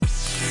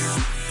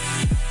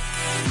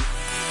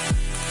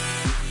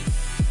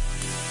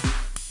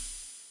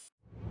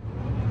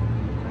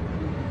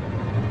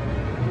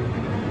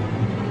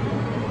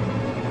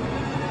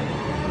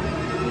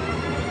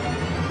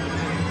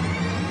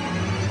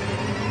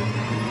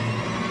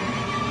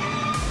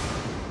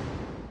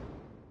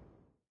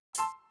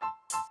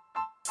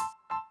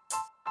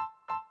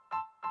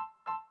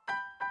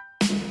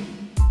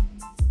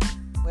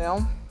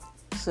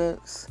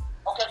since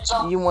Okay,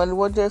 so you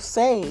would just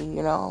say,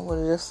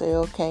 would just say,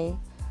 okay,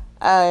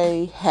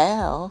 I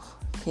have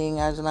King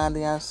Aijalon the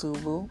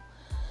Ansubu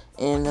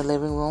in the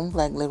living room,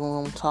 Black Living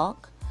Room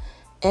Talk.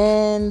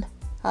 And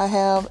I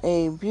have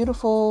a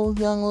beautiful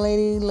young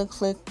lady,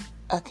 looks like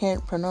I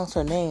can't pronounce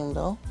her name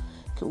though.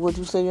 Would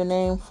you say your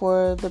name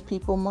for the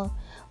people,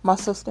 my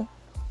sister?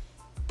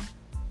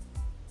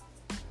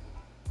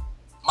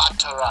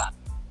 Matara,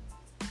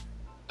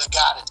 the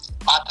goddess,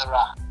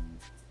 Matara.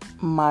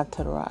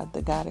 Matara,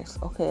 the goddess.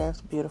 Okay,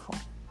 that's beautiful.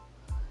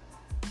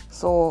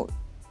 So,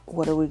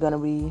 what are we going to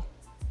be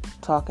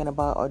talking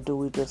about, or do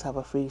we just have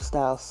a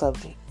freestyle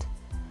subject?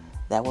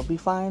 That would be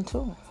fine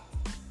too.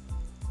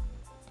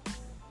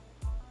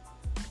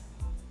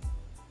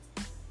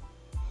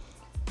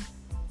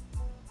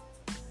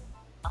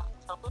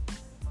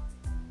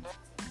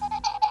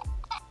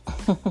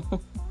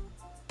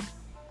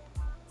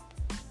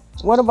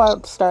 What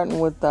about starting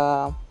with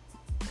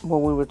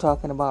what we were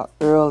talking about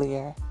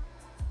earlier?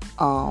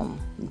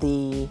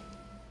 The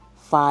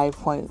 5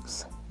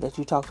 points that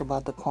you talked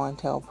about, the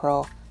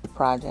Cointelpro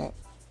project.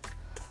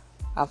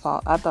 I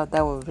thought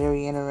that was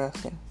very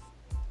interesting,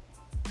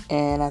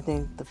 and I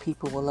think the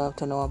people would love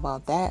to know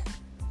about that.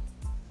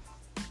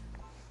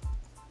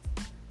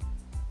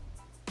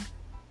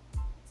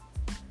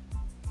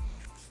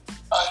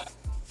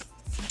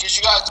 Could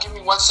you guys give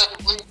me 1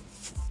 second, please?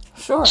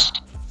 Sure.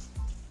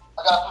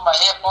 I gotta put my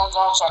headphones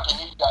on so I can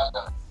hear you guys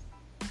better.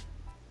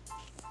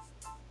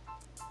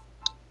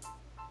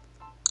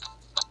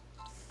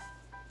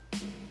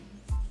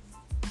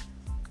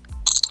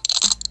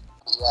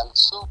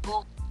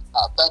 Ansubu,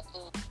 thank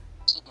you,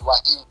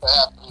 TBwahid, for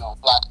having me on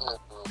Black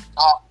Living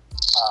Talk.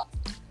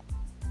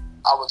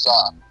 I was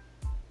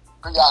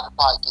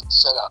preoccupied getting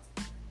set up.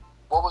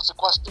 What was the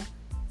question?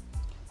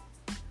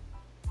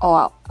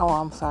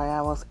 I'm sorry.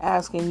 I was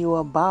asking you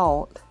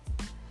about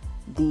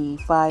the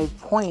 5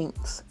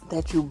 points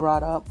that you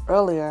brought up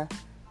earlier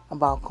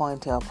about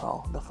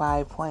Cointelpro. The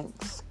 5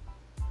 points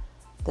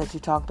that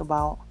you talked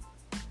about.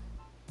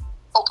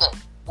 Okay.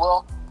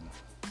 Well,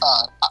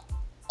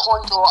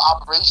 Cointelpro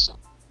operation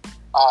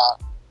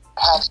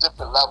has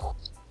different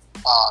levels.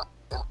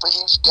 And for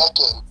each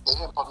decade, they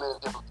implement a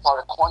different part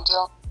of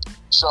Cointelpro.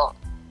 So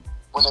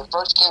when they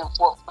first came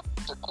forth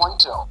with the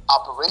Cointelpro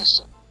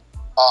operation,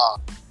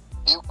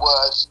 it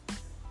was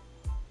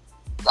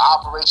the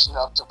operation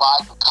of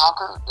divide and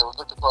conquer. They were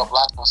looking for a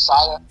black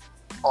messiah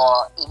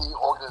or any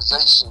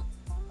organization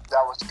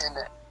that was in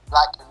the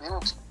black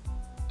community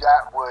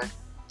that would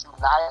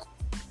unite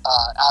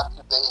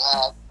after they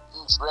had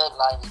used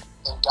redlining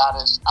and got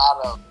us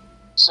out of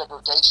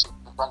segregation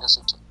and bring us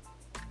into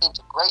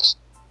integration.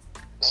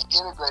 They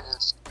integrated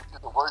us into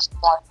the worst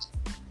parts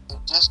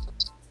and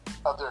districts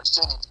of their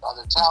cities, or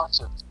their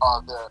townships,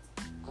 or their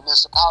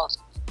municipalities.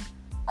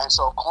 And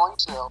so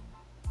Cointelpro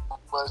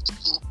was to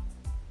keep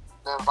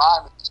the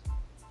environment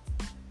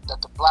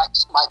that the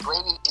blacks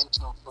migrated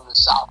into from the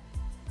south,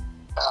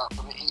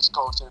 from the east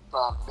coast, and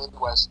from the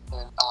Midwest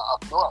and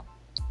up north.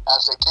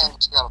 As they came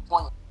to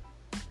California,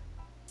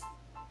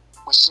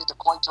 we see the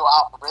Cointelpro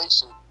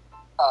operation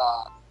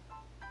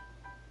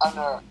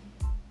under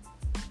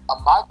a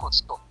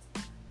microscope.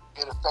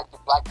 It affected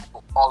black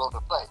people all over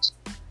the place.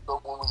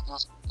 But when we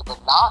use the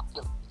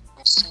binoculars,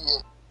 we see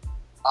it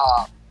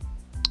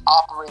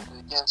operated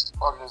against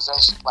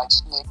organizations like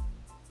SNCC,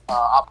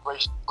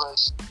 Operation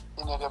Push,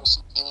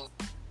 NMCP,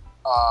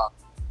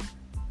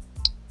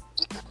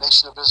 the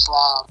Nation of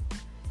Islam,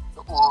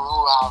 the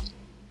Uhuru House,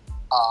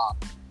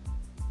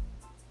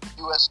 the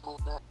U.S.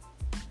 movement,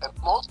 and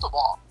most of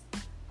all,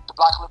 the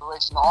Black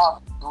Liberation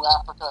Army, New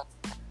Africa,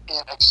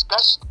 and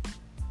especially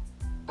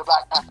the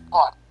Black Panther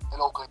Party in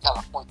Oakland,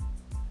 California.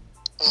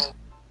 And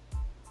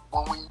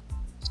when we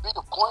speak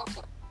of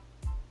Cointelpro,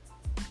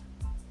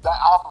 that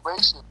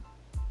operation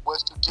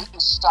was to get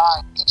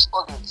inside each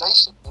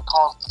organization and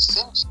cause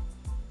dissension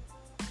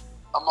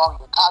among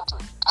the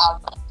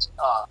compadres,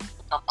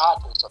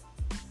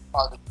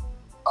 or the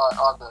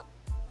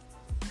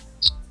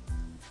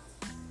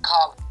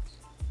colleagues,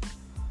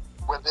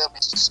 where there'll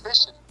be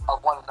suspicion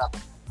of one another,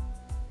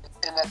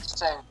 and at the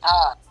same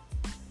time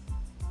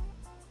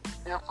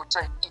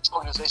infiltrate each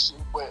organization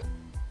with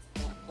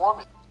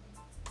informants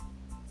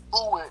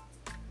who would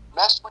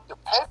mess with the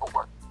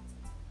paperwork,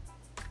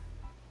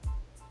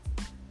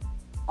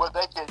 where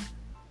they can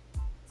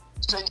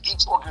say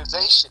each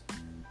organization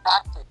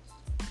practice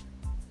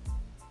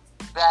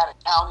bad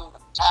accounting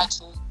of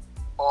taxes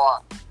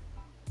or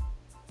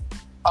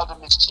other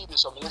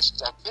mischievous or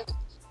malicious activities.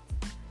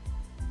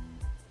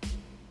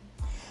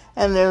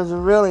 And there's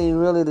really,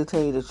 really, to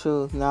tell you the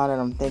truth, now that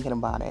I'm thinking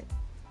about it,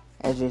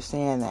 as you're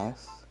saying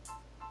this,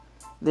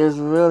 there's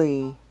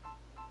really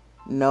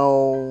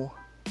no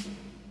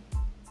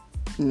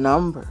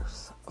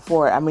numbers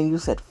for it. I mean, you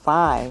said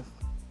 5.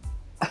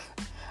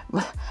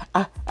 But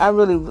I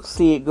really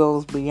see it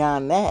goes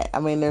beyond that. I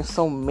mean, there's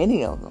so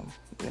many of them,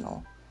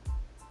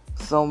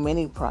 so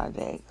many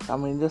projects. I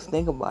mean, just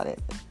think about it.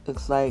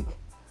 It's like,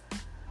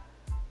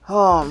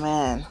 oh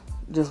man,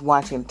 just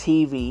watching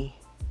TV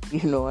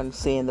and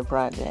seeing the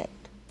project.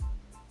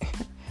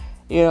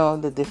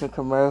 The different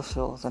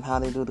commercials and how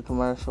they do the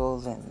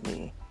commercials,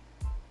 and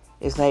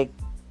it's like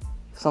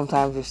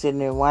sometimes you're sitting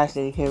there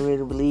watching and you can't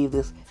really believe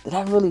this. Did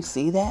I really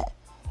see that?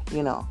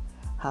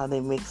 How they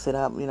mix it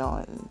up,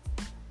 and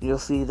you'll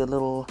see the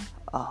little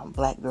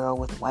black girl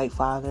with the white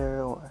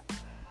father, or,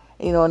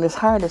 and it's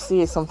hard to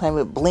see it sometimes.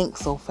 It blinks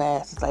so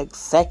fast. It's like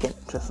seconds.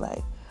 Just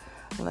like,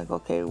 I'm like,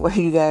 okay, what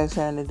are you guys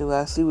trying to do?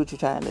 I see what you're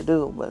trying to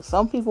do. But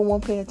some people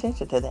won't pay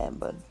attention to that.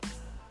 But,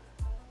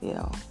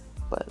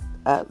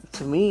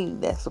 to me,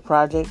 that's a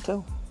project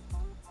too.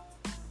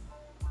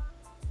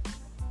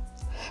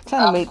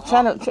 Trying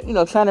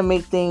to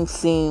make things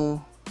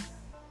seem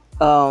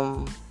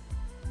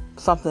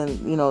something,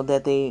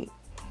 that they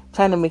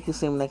trying to make it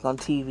seem like on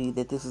TV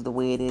that this is the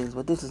way it is,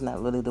 but this is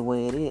not really the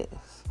way it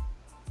is.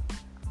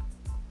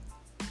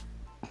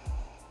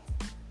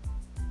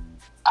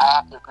 I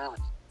have to agree with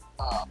you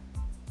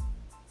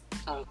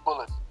to the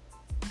fullest.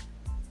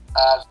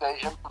 As they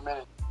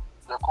implemented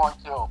their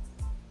Cointelpro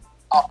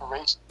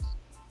operations,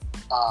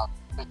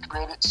 they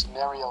created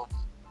scenarios.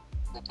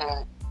 They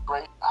created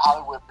great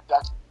Hollywood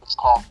production, which is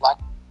called black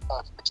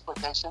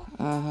exploitation.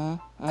 And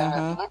if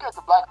you look at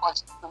the black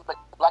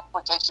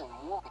exploitation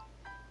movie,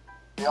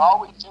 they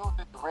always used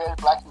it the red,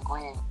 black, and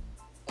green,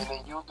 and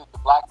they used it the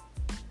black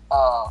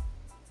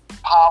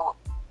power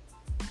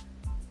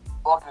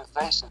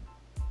organization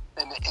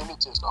in the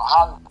images of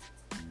Hollywood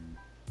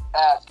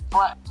as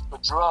fronts for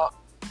drug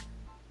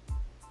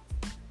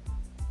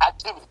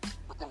activity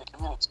within the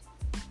community.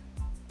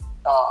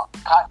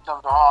 Cotton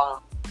comes to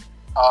Harlem,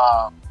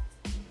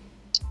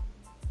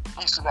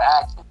 Piece of the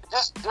Action,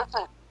 just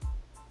different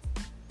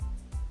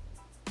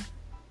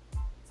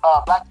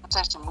black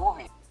exploitation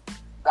movie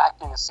back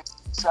in the 60s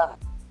and 70s,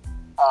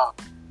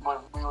 when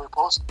we were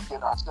supposed to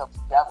get ourselves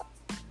together.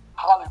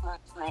 Hollywood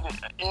created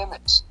an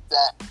image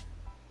that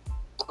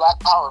the Black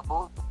Power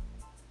movement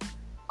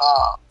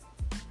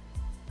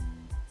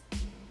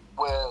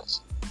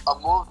was a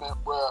movement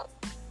where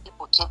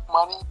people took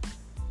money,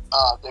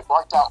 they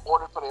barked out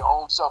order for their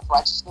own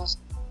self-righteousness,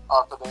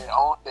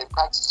 they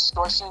practiced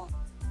extortion,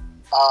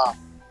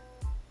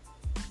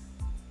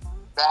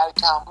 bad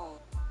accounting,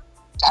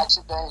 tax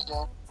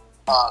evasion,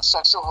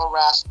 sexual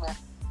harassment,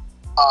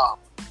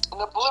 and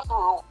the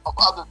proliferation of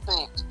other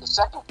things. The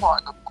second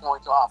part of the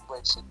Cointelpro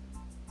operation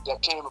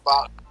that came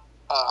about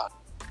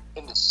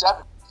in the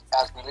 70s,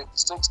 as we lived the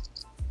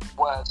 60s,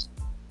 was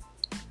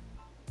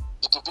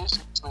the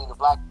division between the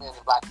black man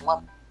and black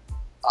woman,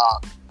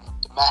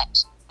 the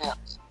max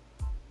pimps.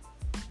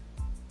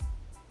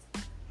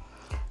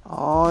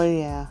 Oh,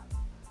 yeah.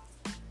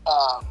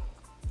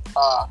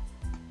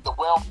 The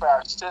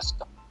welfare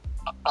system.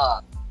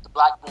 The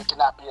black man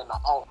cannot be in the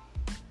home.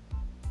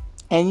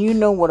 And you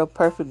know what a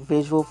perfect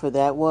visual for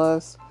that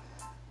was?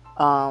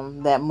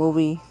 That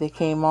movie that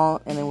came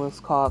out, and it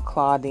was called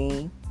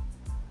Claudine.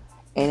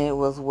 And it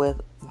was with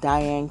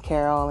Diane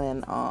Carroll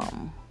and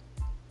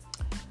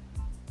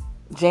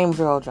James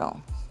Earl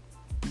Jones.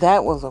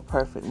 That was a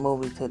perfect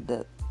movie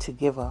to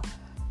give a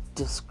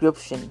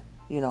description,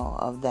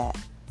 of that.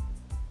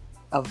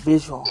 A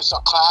visual. It's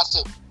a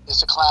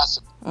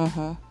classic.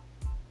 Mm-hmm.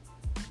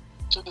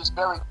 To this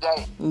very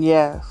day.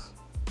 Yes.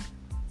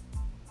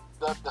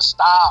 The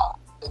style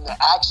and the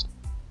action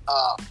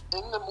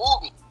in the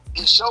movie,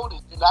 it showed a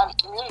united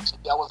community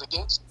that was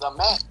against the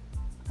man,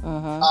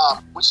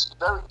 which is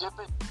very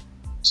different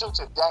to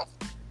today,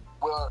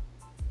 where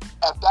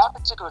at that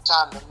particular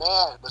time the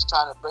man was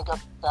trying to break up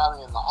the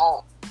family in the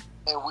home,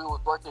 and we were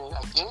working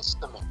against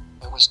the man,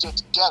 and we stood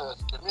together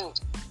as a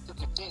community to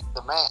defeat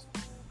the man.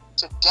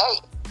 Today,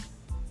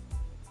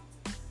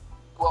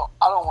 well,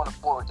 I don't want to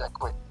forward that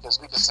quick because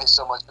we can say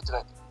so much for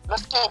today.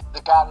 Let's get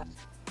the goddess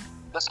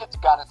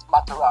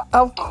Matara.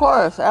 Of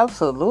course,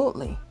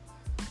 absolutely.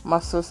 My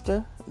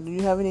sister, do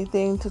you have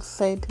anything to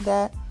say to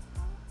that?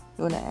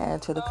 You want to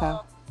add to the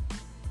comment?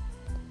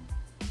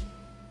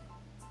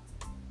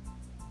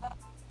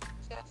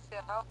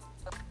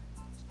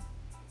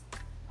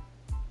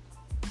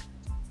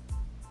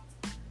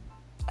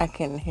 I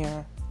can't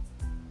hear.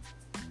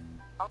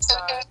 I'm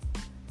sorry.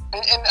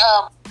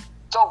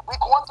 So we're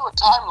going through a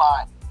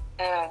timeline,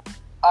 and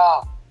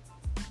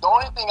the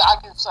only thing I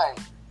can say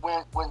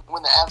when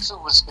the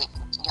Ansubu was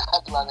speaking,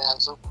 Aijalon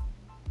Ansubu,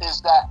 is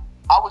that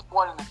I was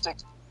born in the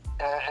 60s,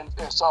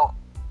 and so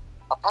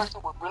a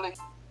person would really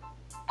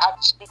have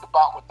to speak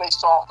about what they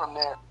saw from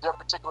their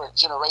particular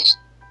generation.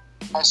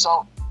 And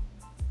so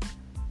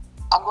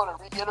I'm going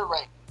to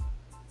reiterate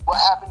what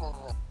happened in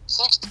the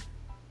 60s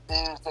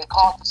is they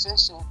caused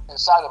dissension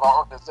inside of our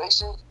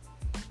organization.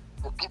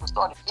 The people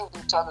started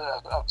accusing each other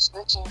of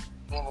snitching,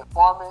 being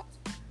informants.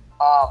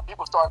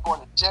 People started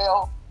going to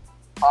jail.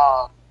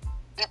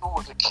 People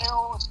was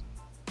accused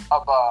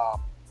of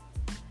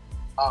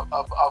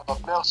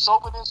male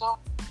chauvinism,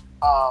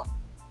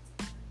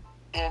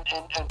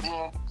 and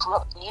being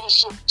corrupt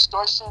leadership,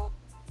 extortion,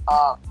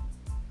 and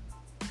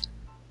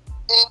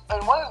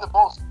one of the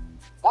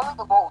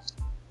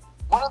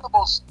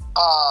most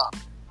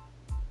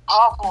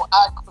powerful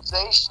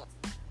accusations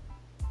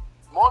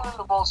one of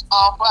the most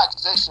powerful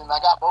accusations. I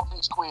got both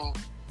these queens.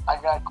 I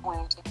got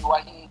Queen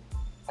TBwahid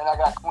and I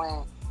got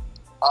Queen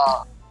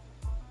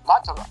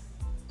Matara.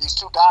 These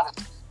two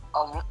goddesses.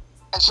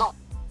 And so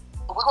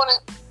we're going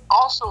to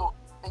also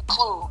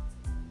include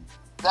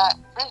that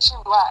preaching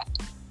black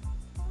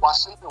while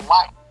sleeping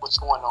white was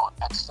going on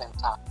at the same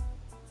time.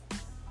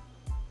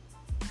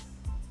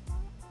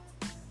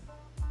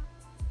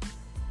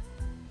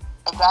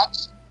 And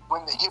that's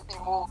when the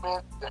hippie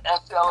movement, the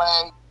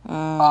SLA,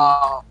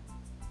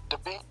 the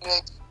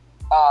beatniks,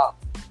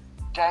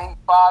 Jane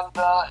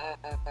Fonda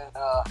and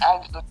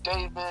Angela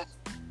Davis,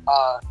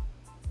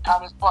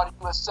 Communist Party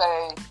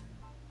USA,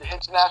 the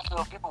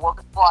International People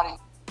Workers Party,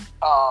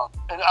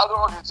 and other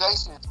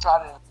organizations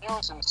try to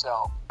infuse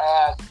themselves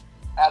as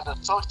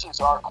associates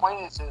or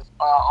acquaintances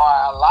or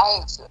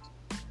alliances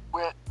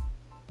with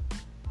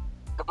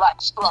the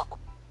black struggle.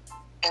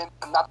 And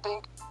I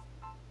think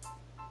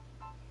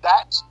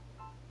that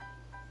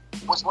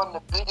was one of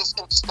the biggest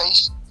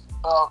infestations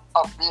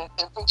of being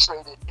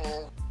infiltrated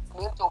in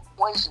mental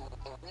poisoning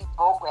and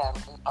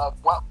reprogramming of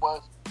what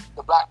was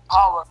the black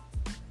power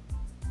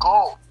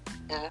goal,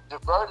 and it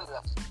diverted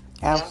us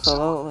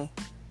absolutely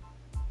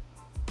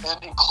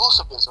into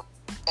inclusivism,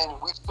 and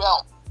we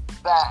felt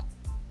that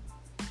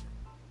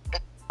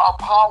our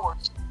power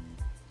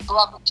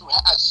struggle to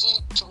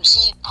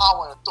receive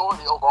power and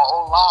authority over our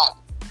own lives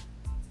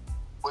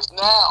was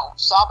now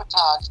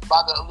sabotaged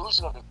by the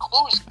illusion of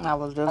inclusion. I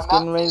was just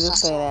getting ready to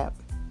say that.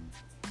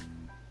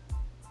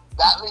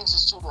 That leads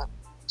us to the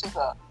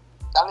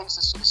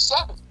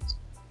 70s,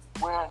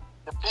 when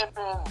the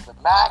pimping, the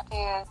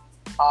macking,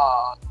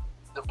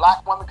 the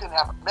black woman couldn't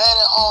have a man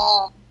at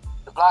home.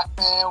 The black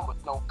man was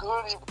no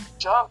good. He was a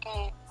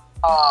junkie.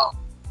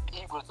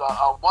 He was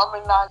a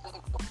womanizer. He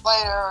was a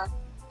player.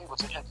 He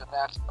was an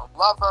international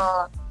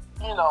lover.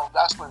 You know,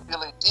 that's when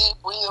Billy D.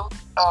 Williams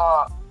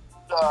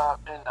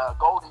and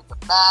Goldie the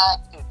Mac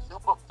and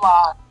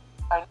Superfly,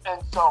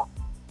 and so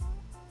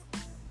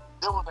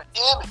there was an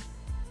image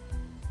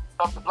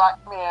of the black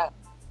man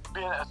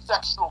being a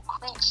sexual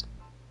creature,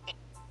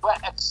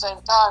 but at the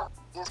same time,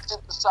 it's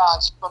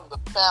synthesized from the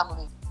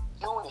family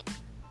unit.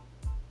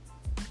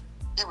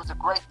 He was a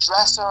great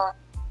dresser.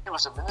 He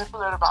was a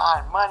manipulator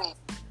behind money,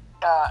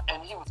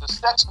 and he was a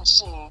sex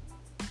machine.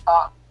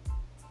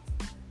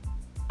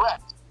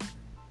 But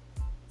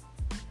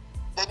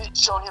they didn't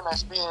show him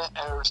as being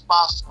a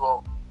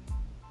responsible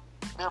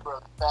member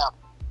of the family.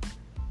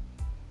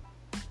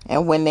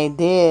 And when they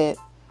did,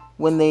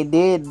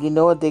 you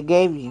know what they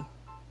gave you?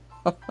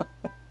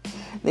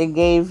 They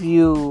gave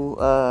you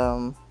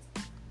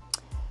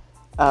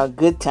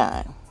good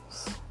times.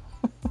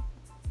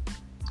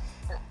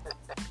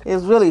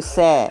 It's really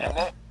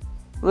sad.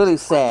 Really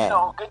sad. Well,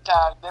 you know, good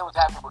times, they was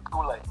happy with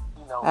Kool-Aid.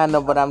 You know, I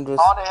know, but I'm just...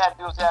 all they had to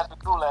do was ask for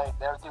Kool-Aid,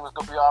 and everything was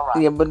going to be all right.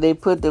 Yeah, but they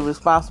put the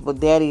responsible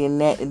daddy in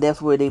that, and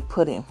that's where they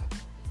put him.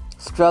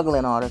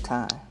 Struggling all the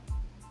time.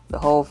 The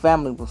whole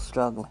family was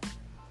struggling.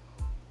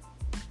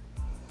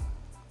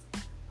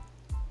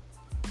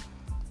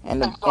 Go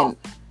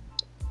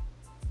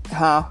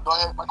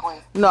ahead, my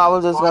queen. No, I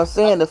was just going to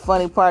say, and the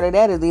funny part of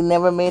that is he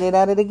never made it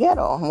out of the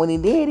ghetto. When he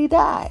did, he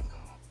died.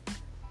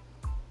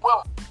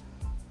 Well,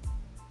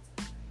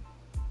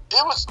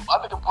 there was some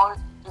other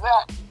components to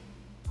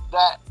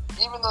that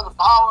even though the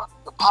power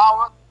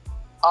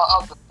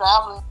of the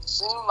family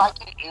seemed like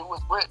it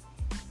was with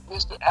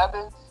Mr.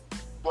 Evans,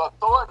 the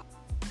authority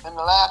and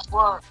the last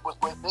word was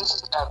with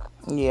Mrs. Evans.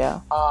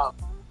 Yeah.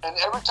 And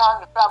every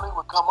time the family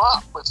would come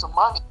up with some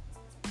money,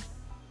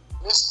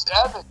 Mrs.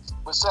 Evans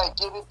would say,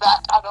 "Give it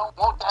back. I don't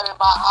want that in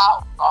my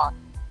house." Or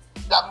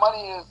that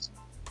money is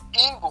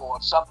evil or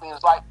something.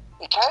 It's like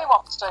it came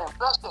off the same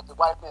dress that the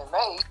white man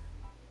made.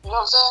 You know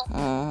what I'm saying?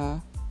 Mm-hmm.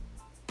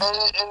 And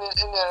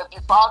if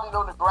you found it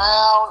on the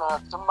ground, or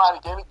if somebody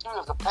gave it to you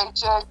as a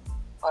paycheck,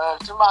 or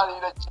somebody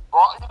that you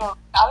brought, you know,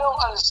 I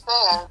don't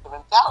understand the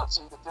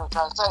mentality that they were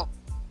trying to say.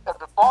 If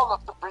it falls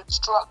off the bridge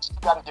trucks, you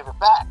got to give it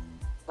back.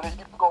 But if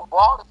you can go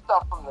borrow the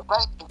stuff from the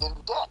bank and get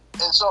in debt,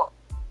 and so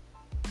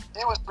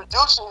it was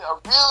producing a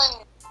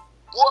really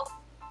warped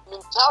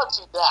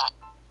mentality that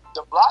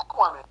the black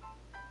woman,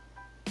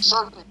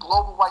 certainly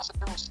global white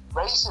supremacy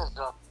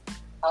racism,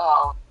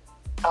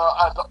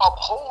 as an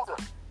upholder,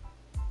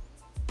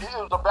 it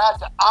was a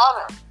badge of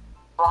honor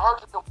for her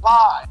to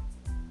comply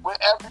with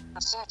every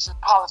procedure,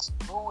 policy,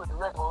 rule, and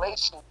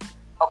regulation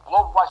of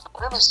global white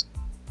supremacy,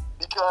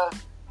 because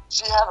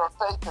she had her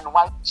faith in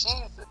white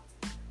Jesus.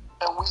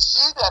 And we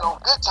see that on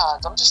Good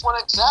Times. I just want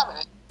to examine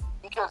it,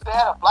 because they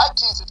had a black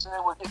Jesus and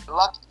they were getting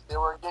lucky. They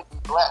were getting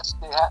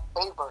blessed. They had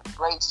favor,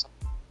 grace, and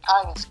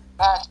kindness, and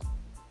compassion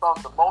from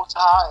the Most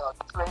High, or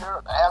the Creator,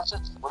 or the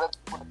ancestors, whatever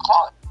you want to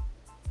call it.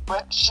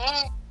 But she,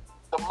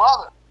 the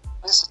mother,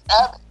 Mrs.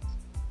 Evans,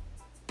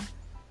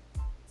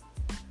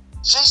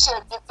 she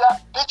said, "Get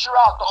that picture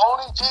out. The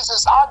only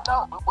Jesus I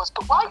know was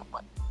the white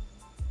one."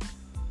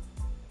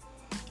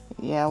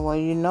 Yeah, well,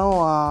 you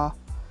know,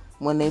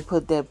 when they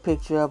put that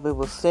picture up, it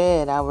was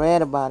said, I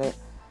read about it,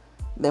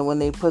 that when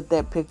they put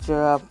that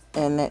picture up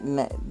and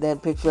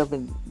that picture up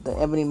in the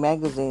Ebony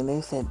magazine,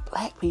 they said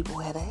black people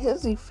had a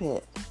hissy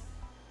fit.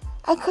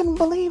 I couldn't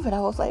believe it.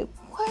 I was like,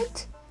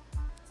 what?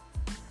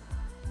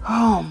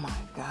 Oh my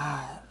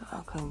God.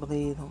 I couldn't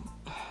believe them.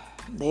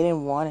 They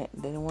didn't want it.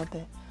 They didn't want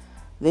that.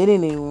 They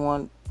didn't even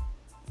want.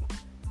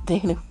 They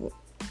didn't.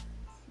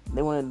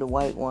 They wanted the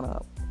white one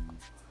up,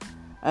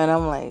 and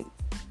I'm like,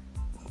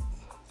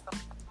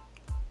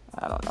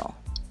 I don't know.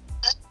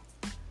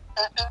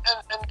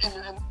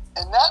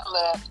 And that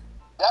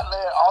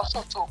led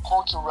also to a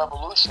cultural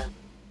revolution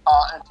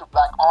into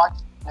black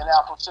arts and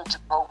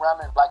Afrocentric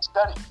programming, black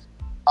studies,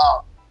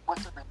 with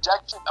the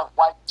rejection of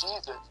white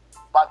Jesus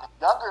by the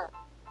younger,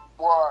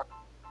 more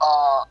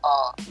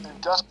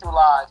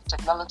industrialized,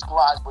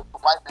 technologicalized, what the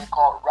white man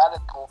called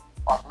radical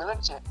or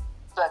militant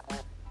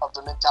segment of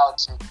the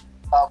mentality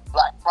of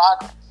black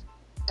progress.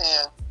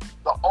 And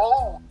the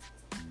old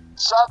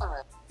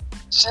Southern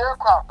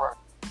sharecropper,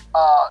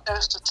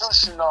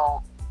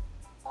 institutional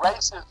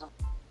racism,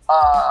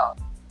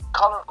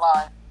 colored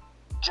line,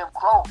 Jim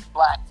Crow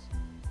blacks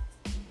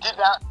did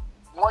not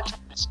want you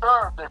to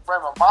disturb their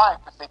frame of mind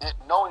because they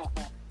didn't know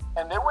anything.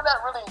 And they were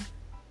not really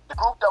the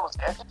group that was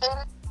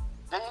educated.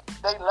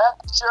 They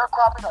left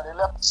sharecropping, or they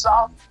left the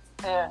South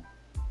and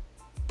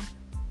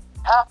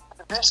happened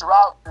to venture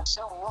out and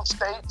see new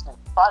states and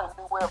find a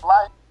new way of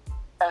life.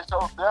 And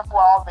so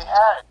therefore all they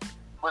had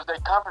was their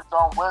comfort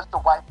zone. Where's the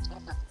white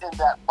Jesus in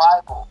that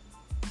Bible?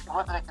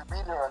 Whether they could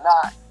read it or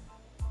not,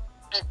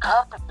 it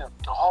comforted them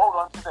to hold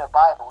on to their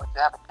Bible and to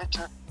have a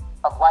picture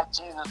of white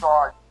Jesus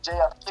or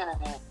J.F.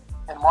 Kennedy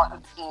and Martin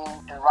Luther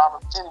King and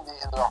Robert Kennedy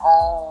in their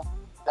home.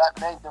 That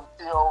made them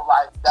feel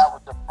like that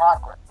was the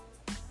progress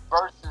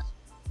versus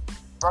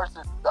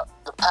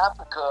the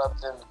Panther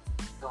Cubs and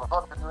the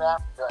Republic of New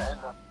Africa and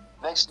the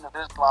Nation of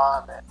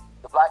Islam and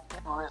the Black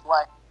Hebrew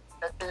Israelite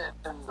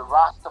and the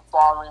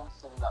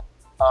Rastafarians and the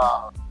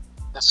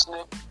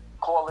SNCC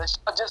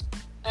coalition.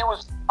 It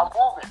was a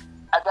movement.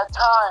 At that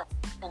time,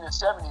 in the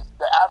 70s,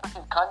 the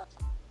African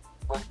country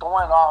was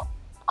going off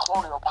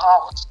colonial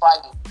powers,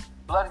 fighting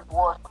bloody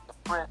wars with the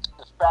French,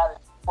 the Spanish,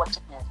 the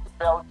Portuguese, the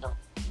Belgians,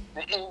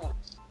 the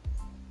English,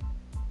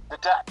 the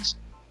Dutch,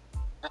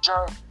 the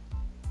Germans,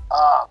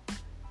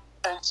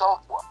 and so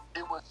forth.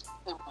 It was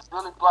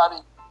really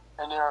bloody,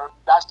 and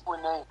that's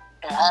when they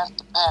enhanced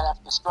the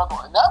Pan-African struggle.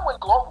 And that went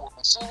global.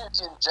 We've seen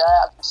it in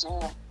jazz, we've seen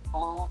it in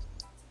blues,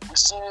 we've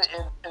seen it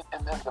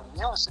in the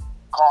music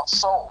called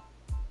soul,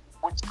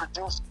 which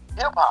produced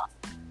hip-hop.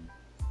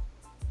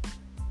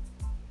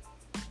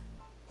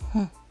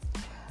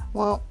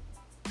 Well,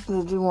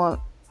 did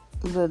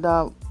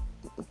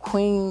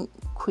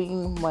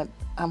Queen, what,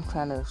 I'm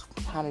trying to,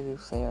 how did you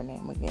say her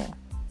name again?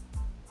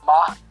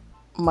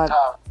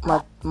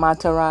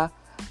 Matara,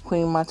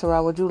 Queen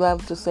Matara, would you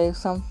like to say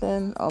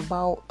something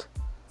about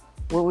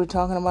what we're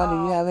talking about? Do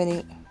you have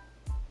any?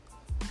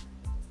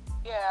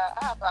 Yeah,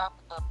 I have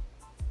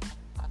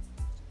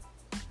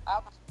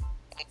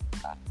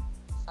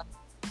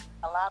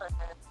a lot of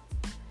it.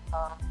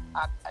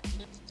 I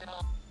do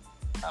still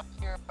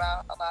hear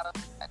about a lot of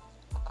it.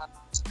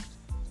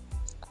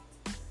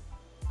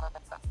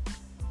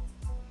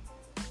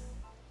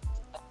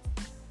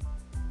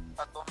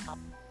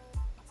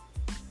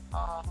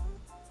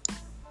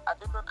 I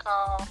do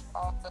recall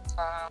all the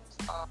times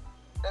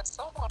that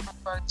someone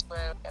referred to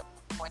it at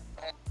one point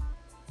that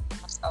there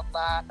was a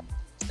lot of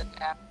things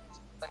that happened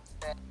like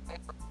that they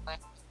were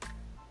playing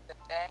the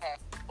dad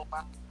for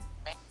my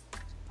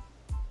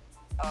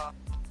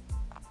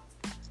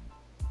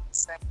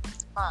second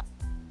spot.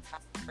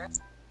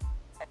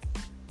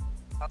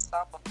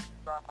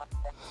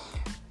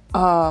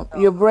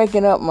 You're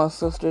breaking up, my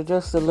sister,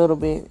 just a little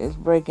bit. It's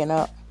breaking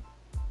up.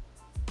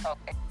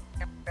 Okay.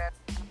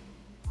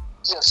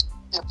 Yes.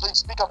 Yeah, please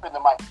speak up in the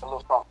mic a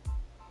little stronger.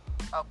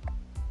 Okay.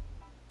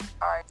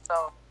 Alright,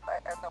 so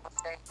as I was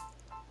saying,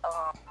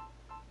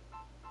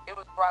 it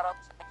was brought up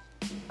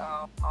to me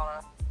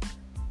on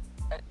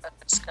a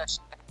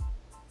discussion that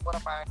one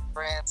of my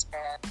friends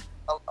had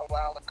a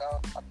while ago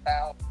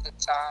about the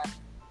time,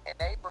 and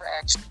they were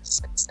actually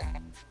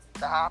saying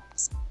the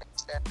opposite. They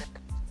said that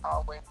it was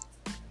always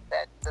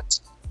that the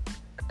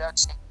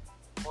production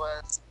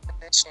was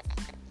conditioned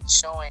and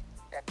showing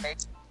that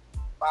basically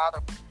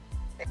father,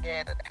 the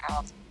head of the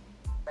house,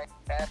 making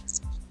that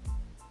decision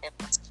and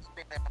was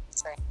keeping them in the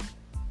same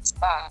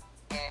spot,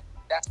 and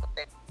that's what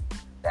they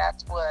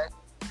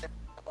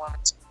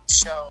wanted to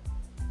show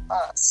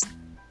us,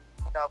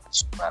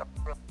 but you brought up a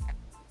really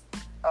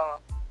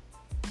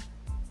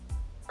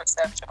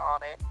perception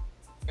on it.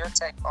 Your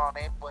take on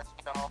it was,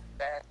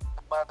 that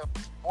the mother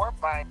was more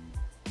minded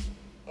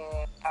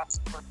and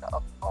consequent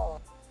of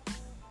home,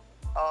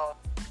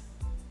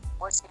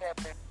 what she had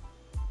been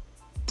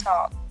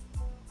taught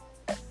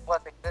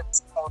was a good,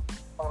 quote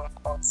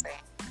unquote,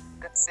 saying,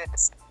 good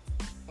citizen,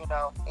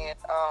 and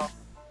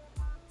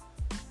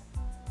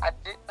I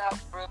did not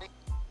really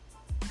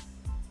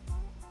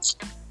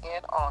chip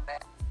in on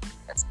that.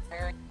 That's a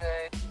very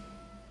good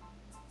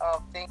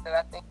thing that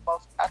I think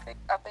both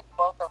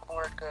of them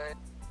were good.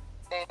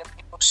 Thing that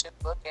people should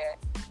look at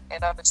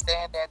and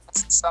understand that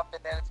this is something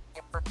that is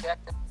being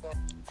projected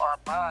into our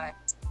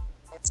minds.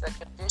 It's a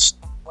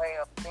conditioned way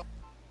of thinking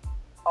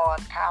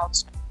on how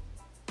to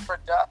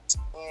product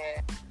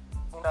in,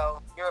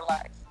 your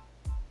life.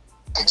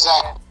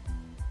 Exactly.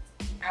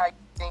 And how you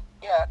think,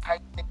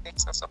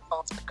 things are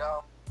supposed to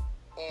go.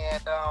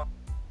 And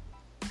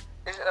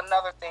there's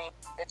another thing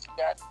that you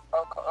guys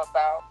spoke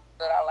about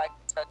that I like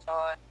to touch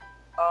on.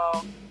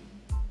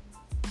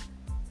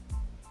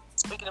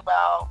 Speaking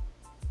about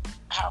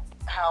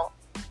how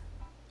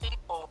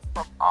people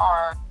from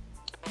our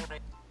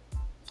community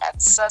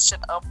had such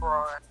an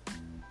uproar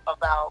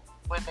about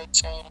when they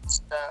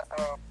changed the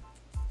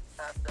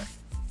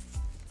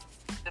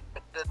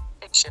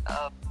depiction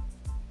of.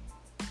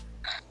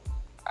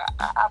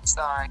 I'm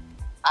sorry.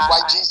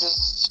 White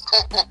Jesus.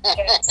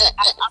 Yes,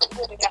 I'm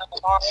really having a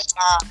hard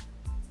time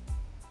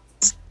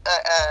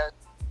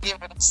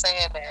giving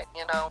saying that,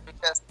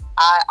 because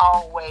I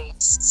always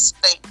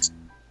state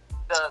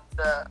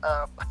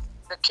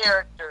the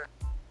character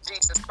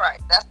Jesus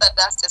Christ.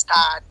 That's just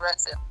how I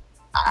address it.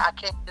 I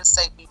can't just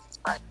say Jesus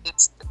Christ.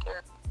 It's the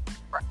character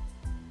Christ.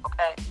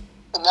 Okay.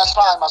 And that's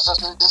fine, my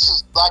sister. This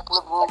is Black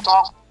Living Room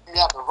Talk. You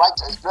have the right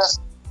to address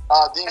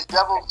these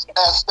devils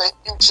as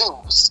you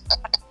choose.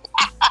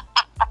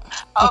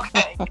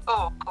 Okay,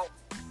 cool,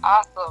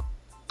 awesome. All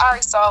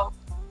right, so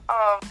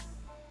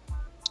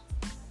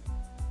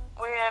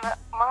when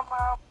my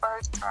mom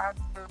first tried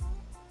to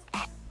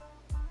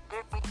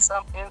give me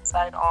some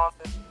insight on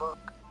this book,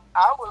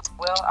 I was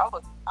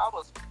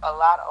a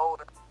lot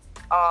older.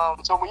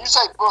 So when you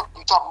say book,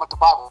 you're talking about the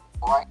Bible,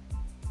 right?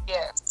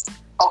 Yes.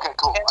 Okay,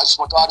 cool. I just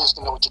want the audience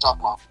to know what you're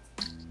talking about.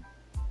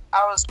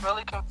 I was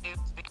really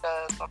confused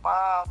because my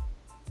mom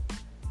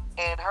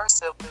and her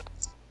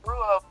siblings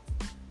grew up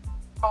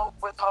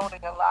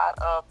withholding a lot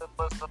of the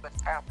Muslim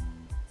mentality.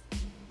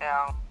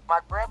 Now,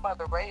 my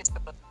grandmother raised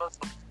them as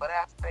Muslims, but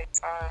after they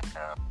turned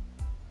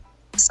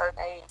a certain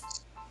age,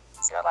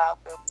 she allowed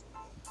them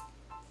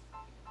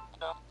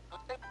to,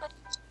 what they put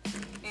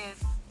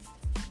is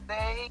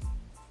they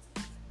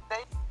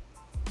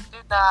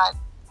did not.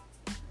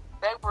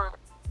 They were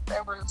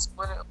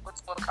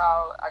what's what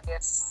call, I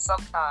guess,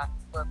 sometimes,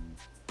 but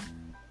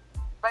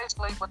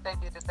basically what they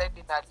did is they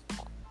did not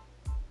equal.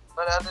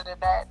 But other than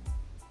that,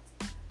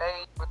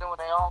 they were doing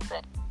their own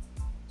thing.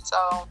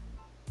 So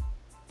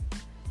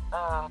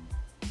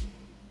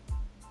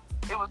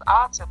it was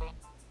odd to me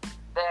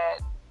that,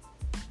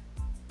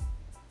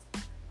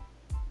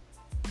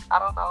 I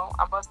don't know,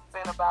 I must have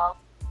been about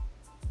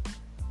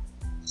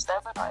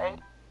 7 or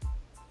 8,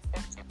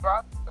 and she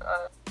brought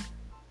a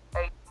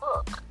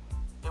book.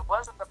 It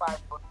wasn't the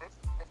Bible. This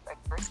is a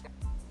Christian,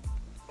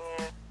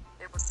 and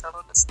it was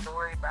telling the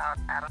story about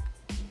Adam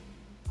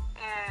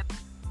and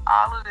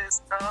all of this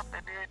stuff.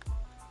 And then,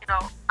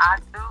 I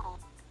knew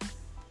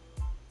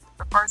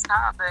the first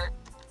time that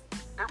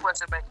it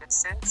wasn't making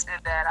sense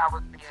and that I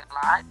was being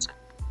lied to.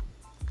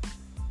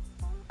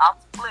 I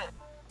flipped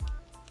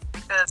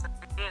because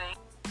at the beginning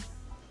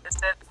it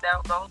said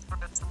that those were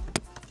the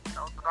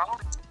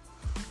only two.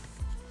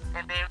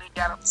 And then he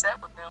got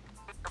upset with them,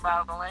 kicked them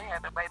out of the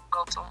land, and made them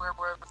go somewhere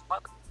where it was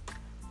mother.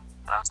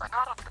 And I was like,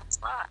 hold on, that's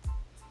fine.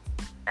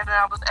 And then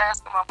I was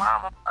asking my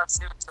mom a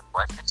series of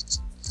questions.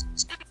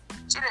 She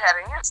didn't have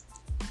the answers.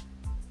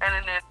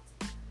 And then,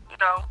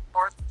 of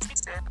course, she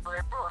said to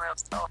everyone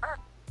else told her,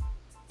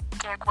 you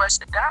can't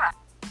question God.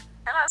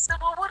 And I said,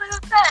 well, what is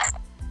that?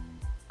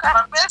 What kind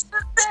of mess is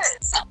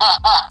this?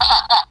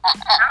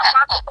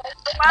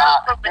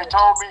 They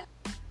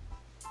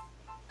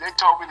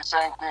told me the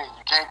same thing.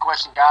 You can't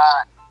question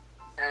God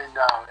and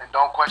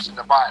don't question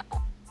the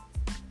Bible.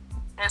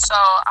 And so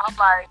I'm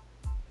like,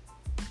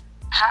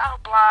 how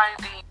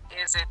blinding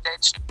is it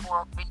that you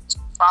want me to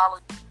follow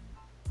you?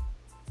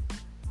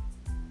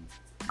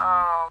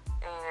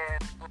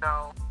 And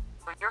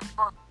but you're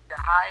supposed to be the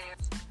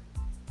highest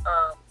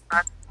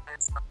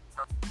consciousness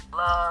of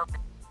love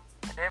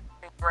and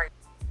everything great.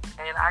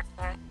 And I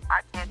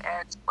can't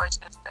ask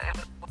questions. And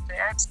to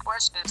ask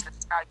questions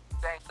is how you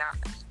gain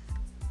knowledge.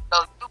 So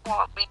you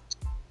want me to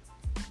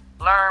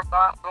learn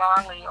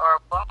blindly or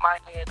bump my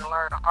head and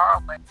learn the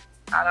hard way?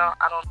 I don't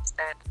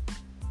understand it.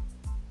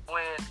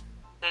 When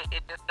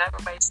it just never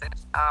made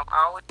sense. I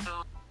always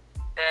knew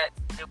that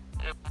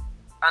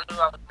I knew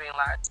I was being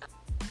lied to.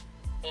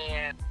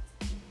 And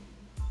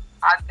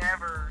I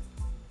never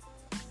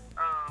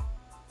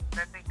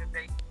I think that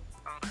they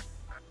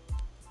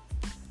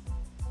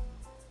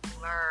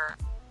learn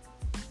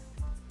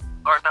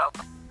or no.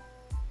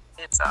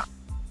 It's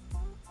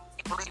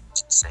you believe what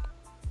you say.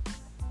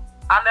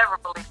 I never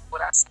believed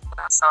what I when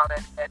I saw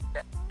that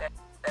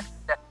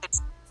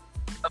picture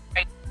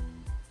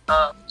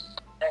of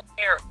that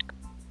character,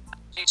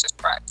 Jesus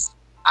Christ.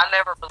 I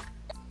never believed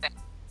that thing.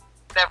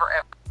 Never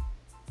ever.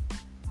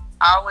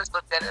 I always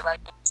looked at it like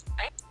it was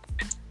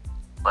ancient.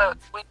 But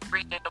when you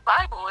read in the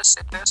Bible, it's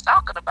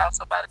talking about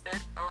somebody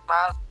that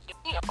reminds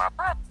me of my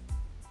brother.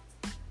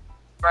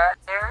 Right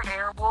there,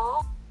 hair,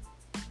 wool.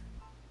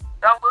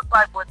 Don't look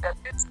like what that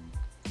is.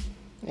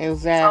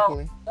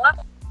 Exactly. So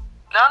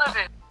none of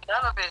it,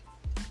 all of it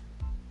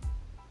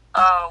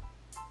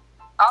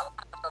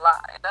was a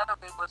lie. And none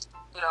of it was,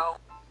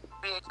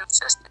 being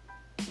consistent.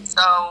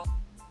 So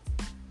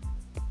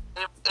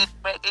it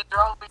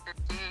drove me to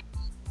dig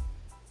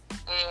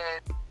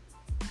and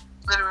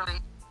literally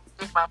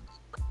get my.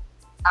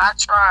 I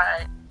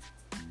tried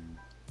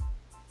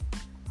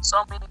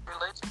so many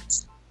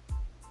religions.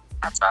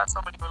 Because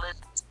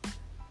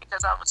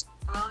I was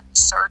really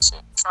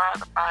searching, trying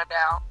to find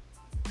out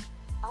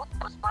what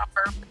was my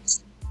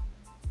purpose.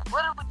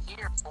 What are we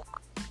here for?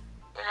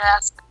 It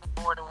has to be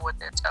more than what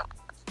they're telling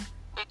us.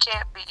 It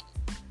can't be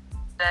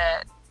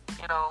that,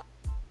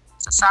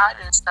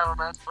 society is telling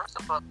us we're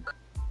supposed to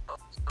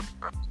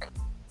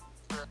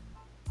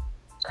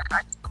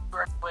high school,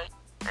 graduate,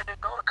 and then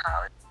go to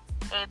college,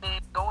 and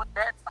then go in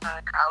debt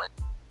behind college,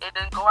 and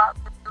then go out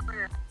to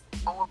career,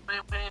 or be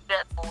in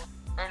debt for,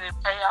 and then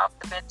pay off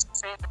the next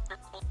 10 to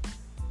 15,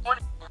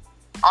 20 years,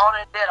 all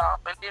that debt off,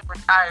 and then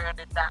retire and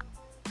then die.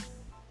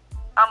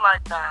 I'm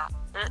like, nah,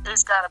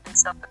 it's got to be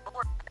something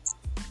more than this.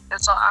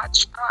 And so I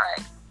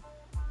tried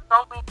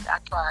so many. I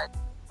tried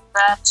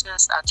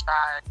Baptist, I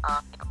tried,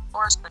 of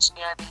course,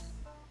 Christianity,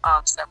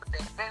 Seventh-day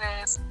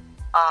Adventist.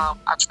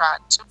 I tried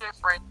 2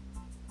 different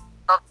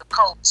of the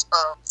cults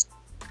of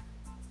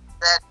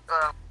that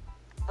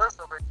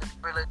Muslim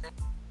religion.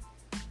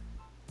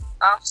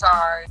 I'm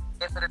sorry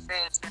if it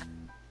offends you.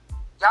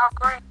 Y'all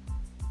great.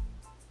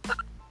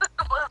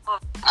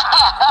 Muslim.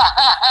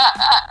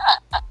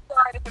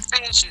 Sorry if it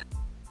offends you.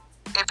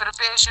 If it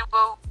offends you,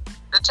 boo,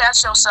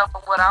 detach yourself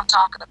from what I'm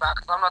talking about,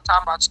 because I'm not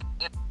talking about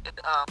you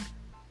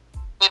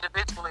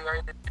individually or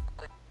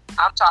individually.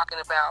 I'm talking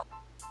about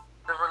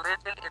the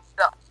religion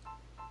itself.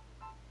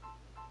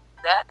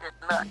 That is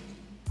nuts.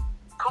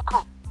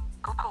 Cuckoo.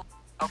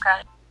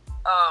 Okay?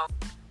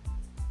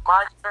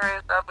 My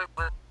experience of it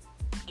was,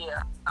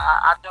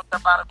 I jumped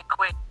up out of it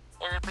quick,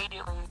 and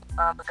immediately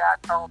the guy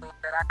told me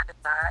that I could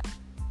not,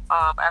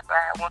 after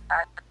I had one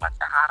time took my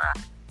shahada,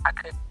 I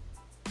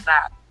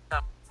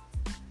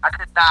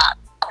could not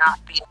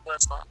be a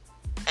Muslim.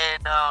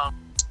 And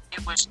he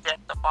wished death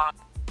upon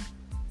me.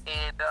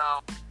 And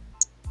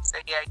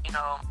said,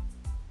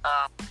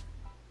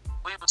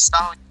 we were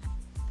stalling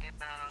you, and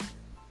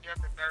you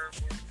have the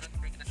nerve and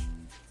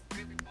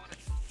really wanted.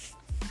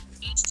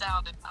 He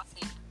sounded,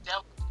 the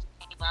devil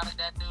came out of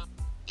that dude.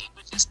 He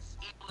was just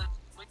evil and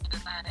wicked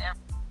as I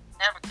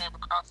ever came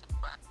across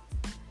anybody.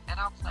 And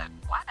I was like,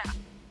 wow.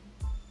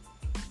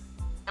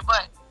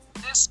 But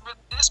this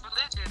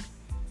religion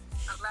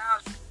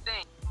allows you to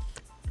think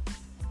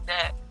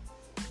that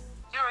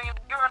you're in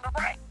the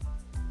right.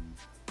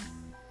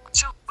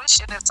 But you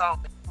wishing it's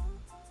on me.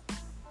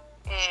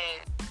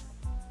 And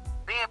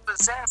being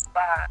possessed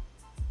by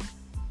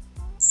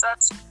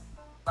such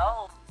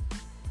low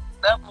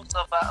levels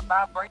of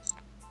vibration.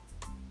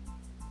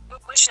 You're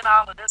wishing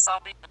all of this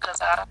on me because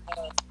I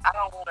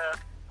don't want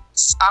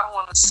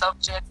to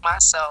subject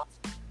myself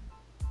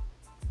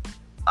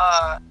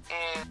and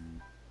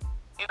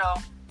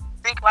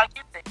think like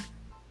you think.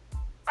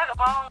 I got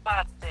my own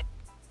mind to think.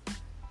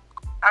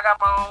 I got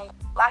my own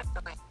life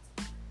to live.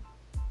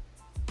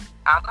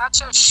 I'm not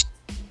your shit.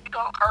 You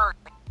don't hurt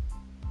me.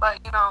 But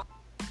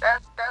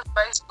that's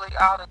basically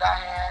all that I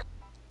had.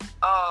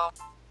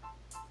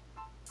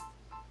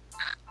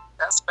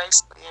 That's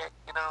basically it.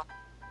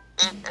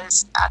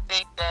 I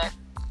think that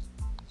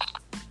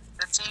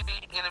the TV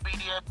and the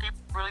media,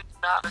 people really do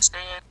not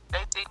understand.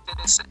 They think that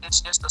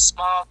it's just a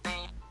small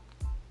thing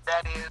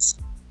that is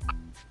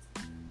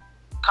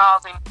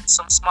causing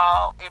some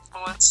small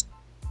influence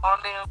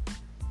on them.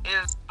 It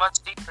is much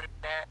deeper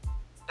than that.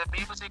 The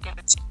music and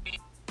the TV,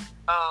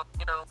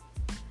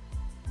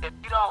 if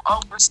you don't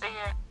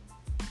understand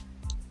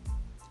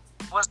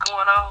what's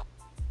going on,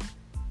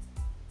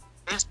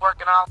 it's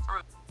working all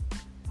through,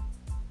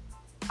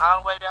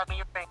 all the way down to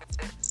your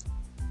fingertips.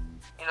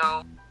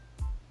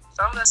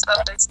 Some of the stuff a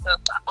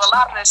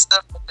lot of that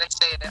stuff that they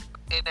say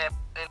in that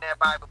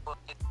Bible book,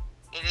 it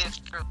is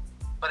true.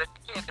 But if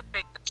you can't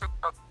depict the truth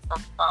from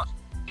false,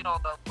 you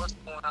don't know what's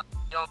going on.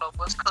 You don't know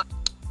what's cooking.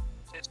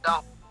 Just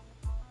don't.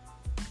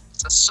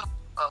 It's a soup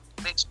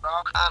mixed with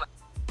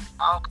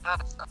all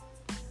kind of stuff.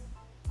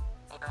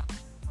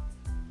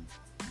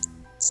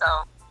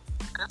 So,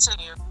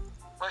 continue.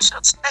 What's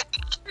your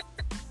take?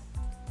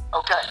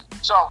 Okay,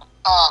 so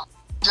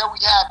there we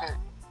have it.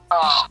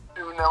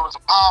 There was a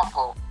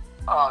powerful,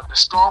 the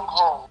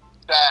stronghold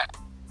that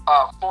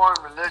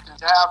foreign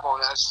religions have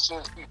on us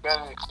since we've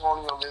been in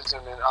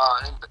colonialism and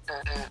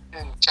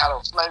in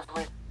chattel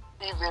slavery,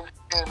 even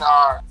in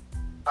our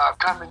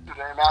coming to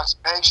the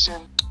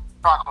Emancipation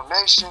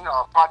Proclamation,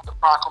 or part of the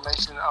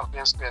proclamation of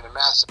us being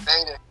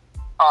emancipated,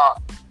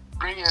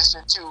 bringing us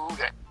into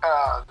the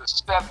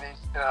 70s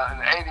and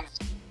the 80s,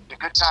 the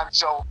Good Time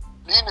Show,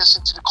 leading us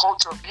into the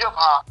culture of hip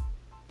hop.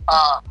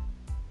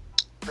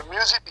 The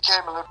music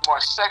became a little more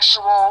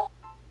sexual,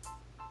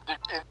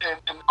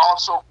 and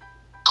also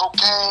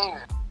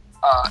cocaine,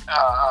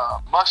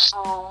 and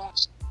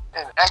mushrooms,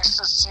 and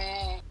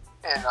ecstasy,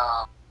 and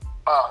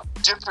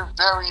different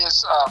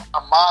various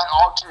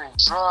mind-altering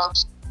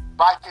drugs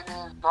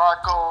Vicodins,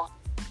 narcos,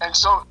 and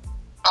so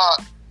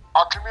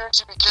our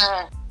community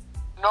became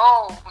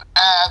known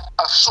as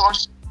a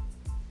source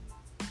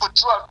for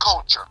drug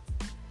culture.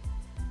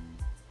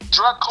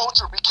 Drug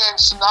culture became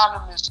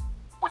synonymous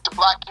with the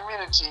black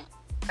community,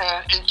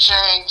 and it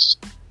changed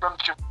from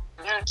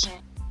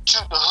community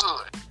to the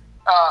hood.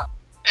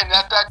 And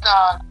at that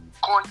time,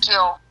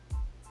 Cointelpro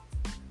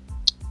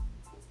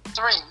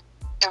 3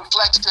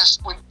 inflected us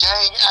with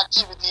gang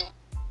activity,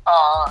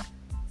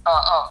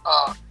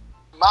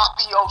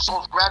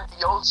 mafiosos,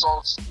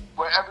 grandiosos,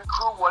 where every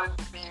crew wanted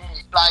to be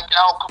like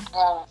Al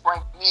Capone,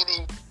 Frank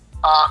Nitti,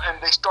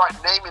 and they start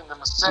naming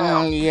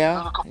themselves.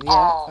 Little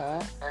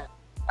Capone, and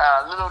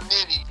Little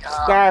Nitti,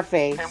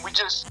 Scarface. and we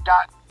just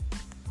got,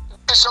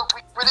 and so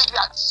we really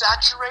got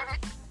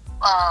saturated.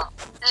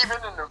 Even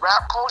in the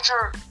rap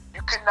culture,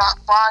 you could not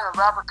find a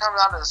rapper coming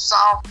out of the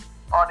South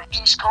or the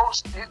East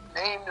Coast that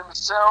named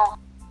themselves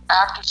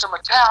after some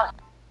Italian.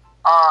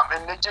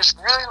 And they just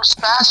really was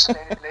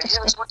fascinated. They hit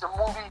us with the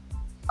movie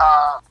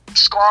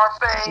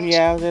Scarface.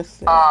 Yeah,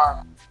 that's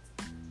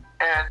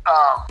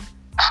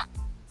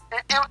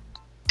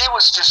it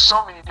was just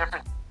so many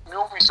different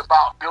movies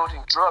about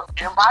building drug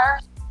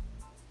empires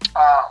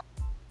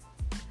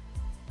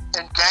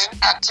and gang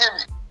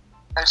activity.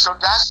 And so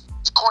that's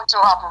the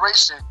Cointelpro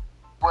operation,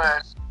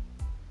 was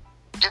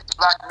get the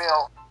black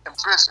male in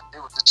prison.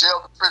 It was the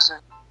jail to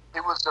prison.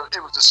 It was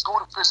the school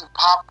to prison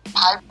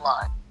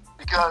pipeline,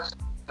 because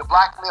the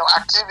black male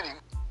activity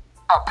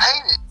are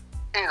painted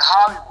in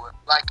Hollywood,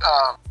 like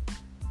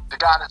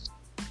DaGoddess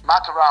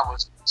Matara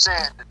was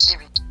saying. The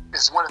TV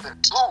is one of their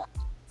tools.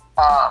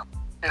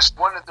 It's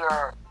one of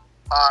their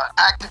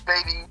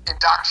activating,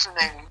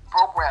 indoctrinating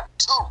program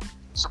tools.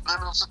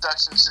 Subliminal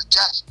seduction,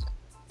 suggestion.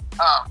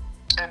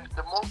 And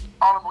the most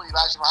honorable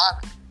Elijah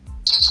Muhammad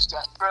teaches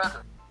that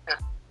further. If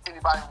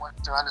anybody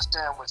wants to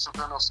understand what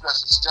subliminal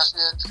seduction suggestion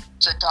is,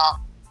 check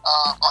out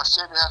Our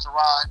Savior Has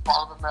Arrived,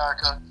 Fall of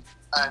America,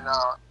 and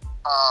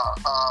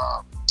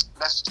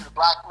Message to the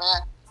Black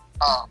Man.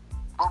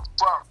 But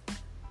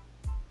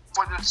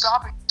for the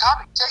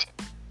topic taken,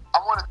 I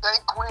want to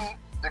thank Queen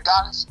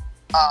DaGoddess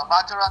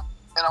Matara,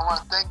 and I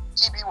want to thank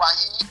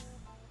TBwahid,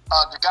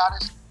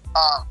 DaGoddess,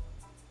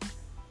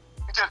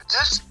 because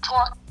this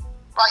part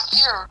right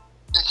here,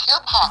 the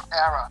hip hop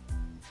era,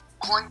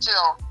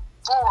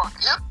 Cointelpro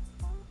hip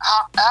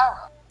hop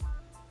era,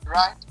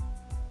 right?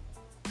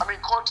 I mean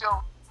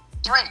Cointelpro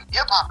 3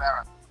 hip hop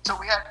era. So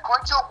we had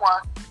Cointelpro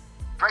 1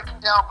 breaking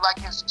down black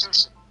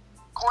institutions,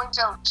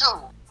 Cointelpro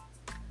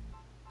 2,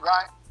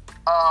 right?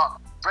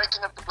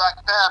 Breaking up the black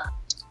family.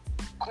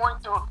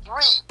 Cointelpro 3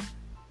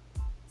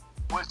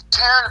 was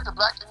tearing up the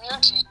black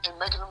community and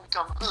making them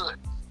become hood.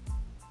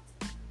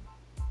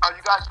 Are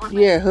you guys with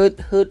me? Yeah,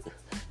 hood,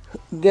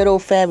 ghetto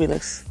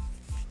fabulous.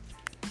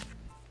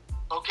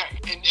 Okay,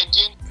 and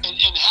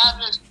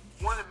having us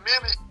want to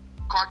mimic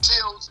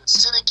cartels and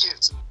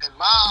syndicates and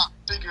mob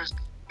figures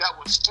that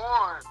was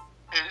formed,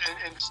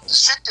 and the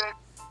shit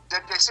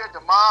that they said the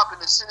mob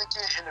and the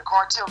syndicate and the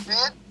cartel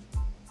did,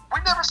 we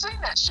never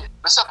seen that shit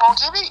except on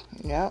TV.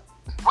 Yep.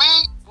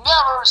 We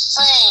never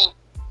seen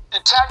the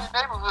Italian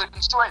neighborhood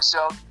destroy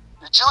itself,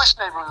 the Jewish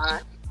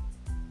neighborhood,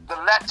 the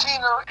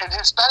Latino and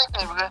Hispanic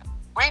neighborhood.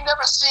 We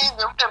never seen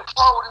them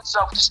implode in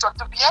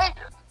self-destructive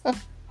behavior.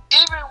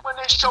 Even when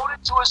they showed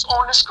it to us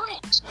on the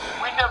screens.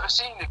 We never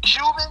seen the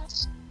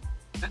Cubans,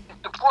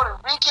 the Puerto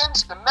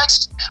Ricans, the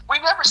Mexicans. We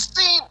never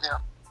seen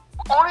them.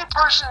 Only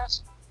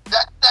persons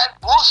that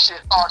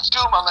bullshit, or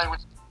excuse my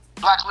language,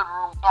 Black Living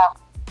Room Talk,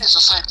 is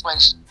a safe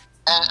place.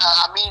 And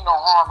I mean no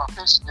harm or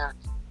offense to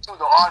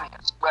the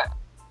audience. But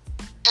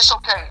it's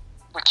okay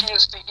for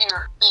kids to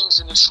hear things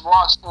in this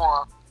rawest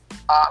form,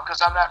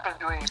 because I'm not going to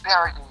do any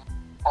parodying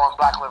on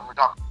Black Living Room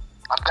Talk.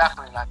 I'm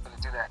definitely not going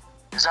to do that.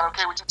 Is that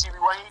okay with you,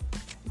 TBwahid?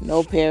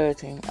 No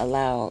parroting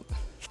allowed.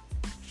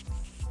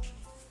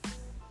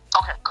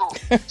 Okay, cool.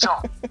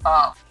 So,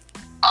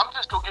 I'm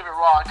just going to give it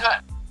raw and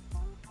cut.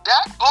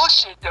 That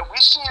bullshit that we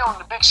see on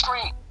the big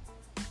screen,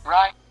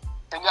 right,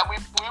 and that we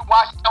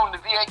watch on the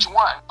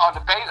VH1 or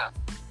the beta,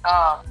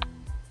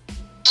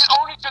 it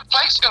only took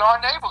place in our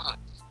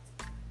neighborhoods.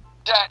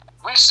 That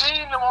we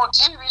seen them on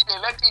TV, they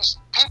let these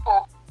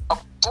people,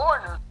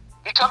 foreigners,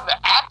 become the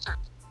actors.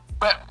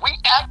 But we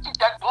acted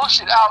that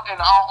bullshit out in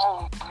our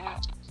own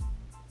communities.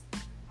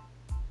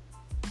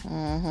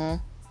 Mm-hmm.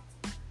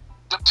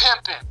 The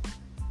pimping,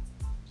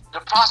 the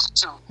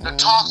prostitute, the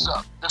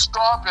toss-up, the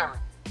strawberry,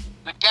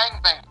 the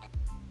gangbanging,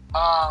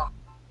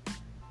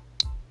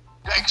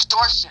 the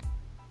extortion,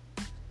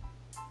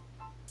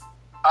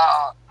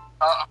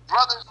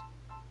 brothers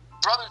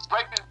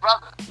raping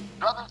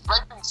brothers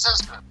raping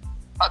sister,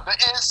 the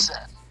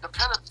incest, the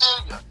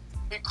pedophilia.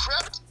 It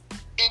crept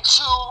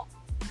into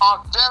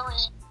our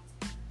very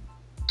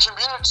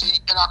community,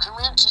 and our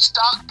community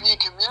stopped being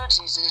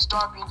communities and it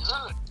started being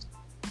hoods.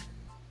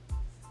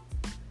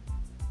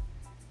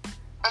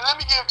 And let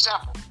me give an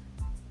example.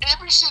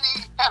 Every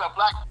city had a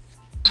black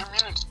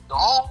community. The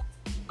whole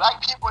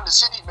black people in the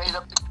city made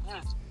up the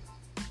community.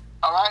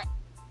 All right?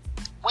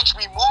 Which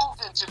we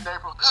moved into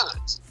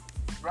neighborhoods.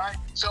 right?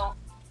 So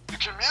the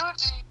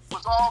community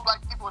was all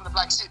black people in the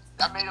black city.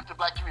 That made up the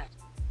black community.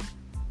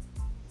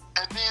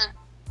 And then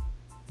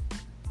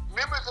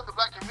members of the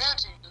black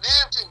community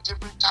lived in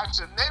different types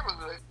of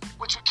neighborhoods,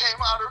 which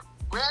came out of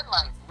red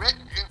line. It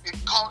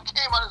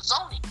came out of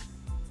zoning.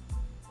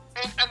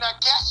 And I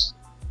guess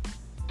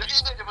the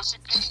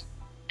NAACP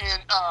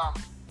in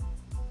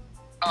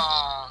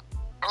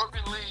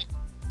urbanly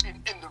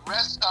in the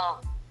rest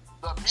of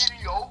the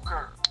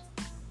mediocre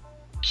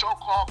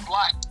so-called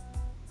black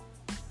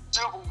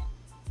civil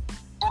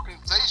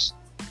organization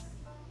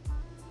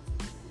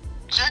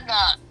did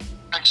not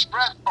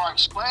express or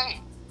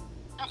explain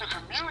to the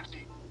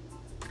community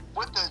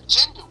what the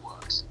agenda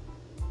was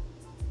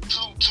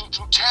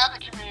to tear the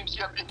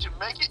community up and to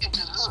make it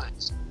into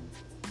hoods,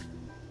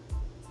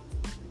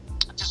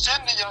 to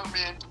send the young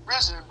men to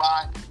prison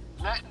by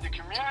letting the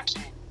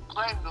community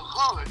claim the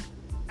hood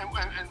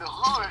and the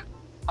hood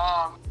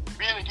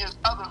being against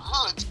other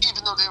hoods,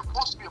 even though they're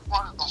supposed to be a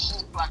part of the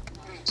whole black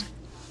community.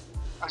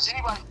 Does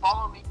anybody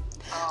follow me?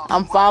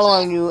 I'm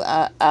following you,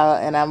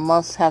 and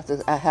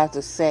I have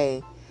to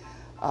say,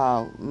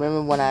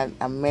 remember when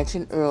I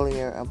mentioned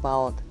earlier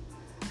about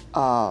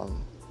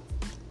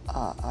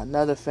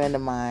another friend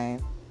of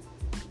mine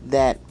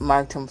that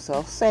marked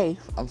himself safe.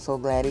 I'm so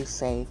glad he's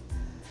safe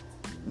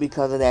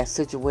because of that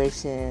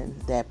situation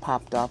that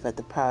popped off at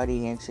the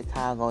party in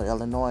Chicago,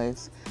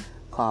 Illinois,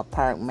 called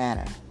Park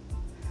Manor.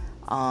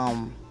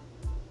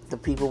 The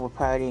people were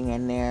partying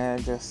in there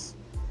just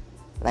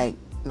like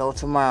no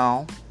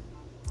tomorrow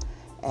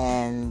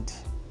and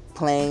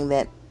playing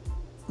that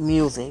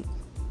music,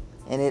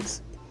 and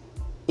it's,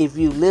 if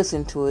you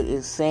listen to it,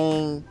 it's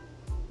saying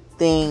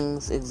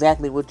things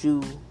exactly what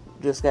you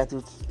just got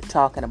through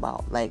talking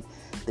about, like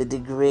the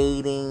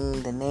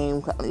degrading, the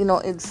name,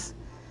 it's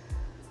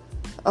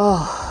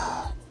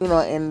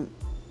and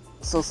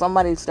so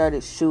somebody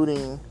started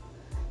shooting,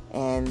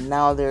 and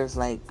now there's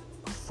like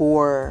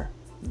 4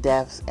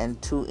 deaths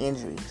and 2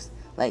 injuries.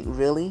 Like,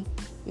 really?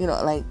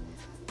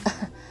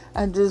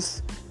 I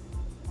just,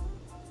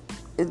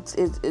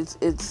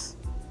 it's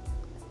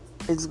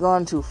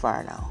gone too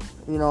far now.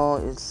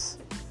 It's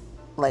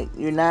like,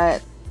 you're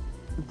not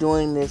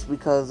doing this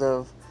because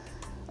of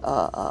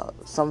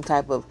some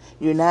type of,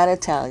 you're not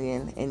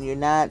Italian, and you're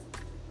not,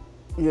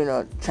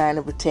 trying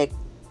to protect.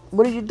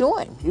 What are you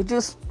doing? You're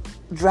just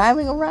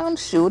driving around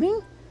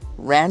shooting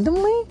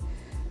randomly.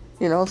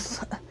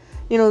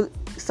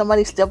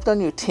 Somebody stepped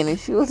on your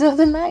tennis shoes the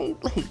other night.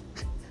 Like,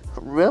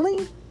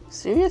 really?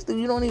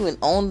 Seriously? You don't even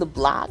own the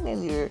block,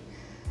 and you're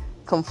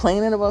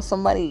complaining about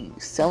somebody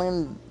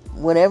selling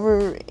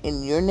whatever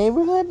in your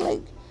neighborhood?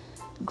 Like,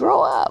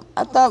 grow up.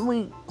 I thought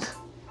we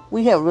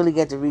have really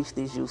got to reach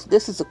these youth.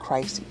 This is a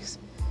crisis.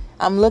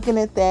 I'm looking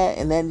at that,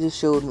 and that just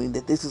showed me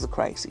that this is a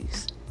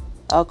crisis.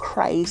 A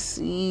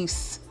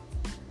crisis.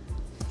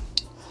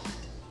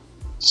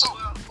 So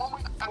when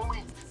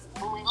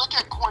we look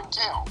at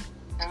Cointel,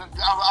 and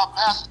I'll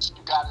pass it to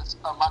you guys,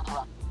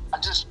 Makara. I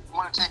just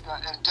want to take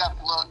an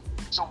in-depth look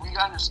so we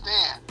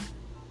understand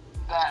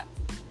that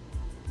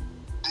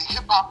the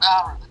hip-hop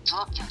era, the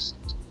drug usage,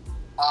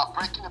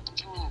 breaking up the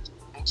community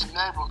into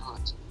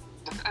neighborhoods.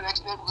 The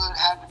next neighborhood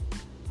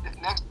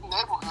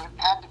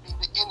had to be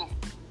the enemy,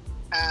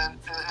 and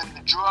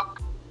the drug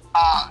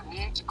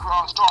needed to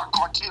start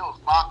cartels,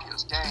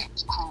 mafias,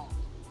 gangs, crews,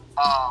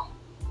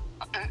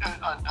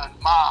 and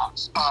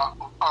mobs,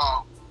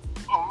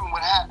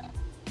 what have you.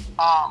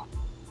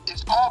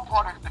 It's all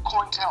part of the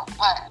Cointel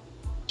plan.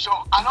 So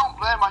I don't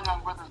blame my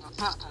young brothers and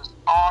sisters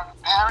or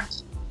the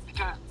parents,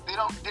 because they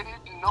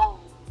didn't know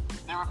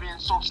they were being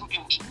social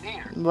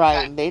engineered.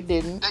 Right, and they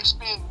didn't. They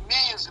spend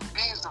millions and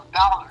billions of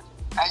dollars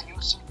at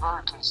UC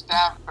Berkeley,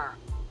 Stanford,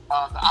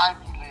 the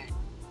Ivy League,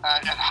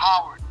 at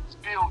Howard,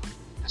 Field.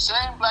 The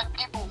same black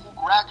people who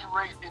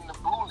graduate in the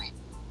bully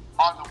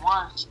are the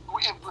ones who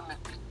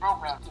implement these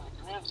programs in the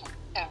community,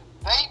 and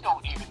they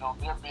don't even know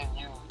they're being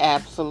used.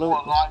 Absolutely.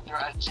 For a larger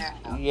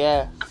agenda.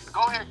 Yeah.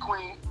 Go ahead,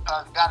 Queen,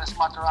 Goddess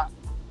Makara.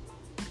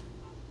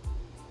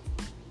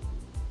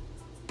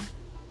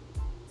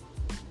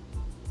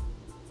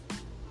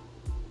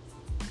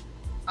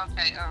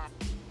 Okay,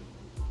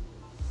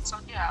 so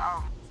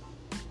yeah,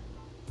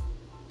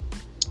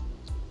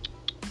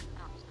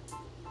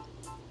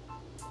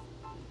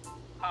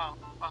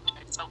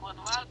 okay, so what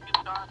a lot of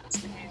people don't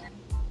understand,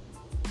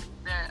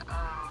 that,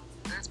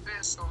 there's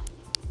been some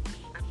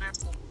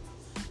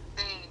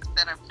things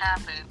that have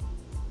happened.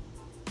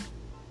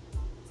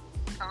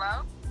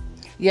 Hello?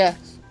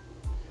 Yes.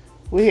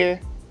 We're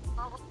here.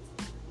 Oh,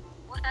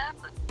 what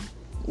happened?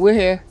 We're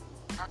here.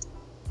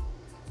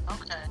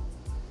 Okay.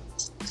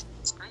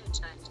 Screen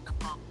changed the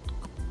phone.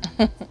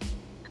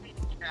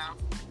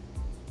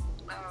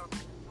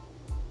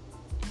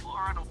 People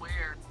aren't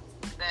aware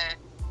that,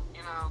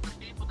 the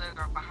people that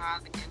are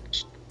behind the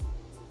industry,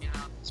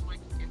 this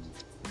wicked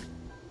industry,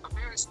 a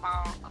very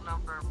small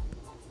number of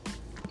people.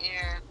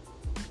 And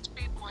these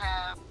people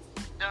have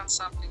done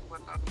something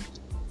with our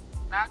music.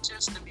 Not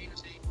just the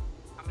music,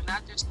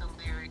 not just the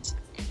lyrics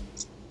and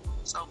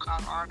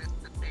so-called artists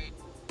that they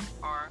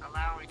are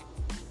allowing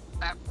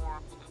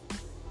platform to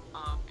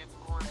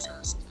influence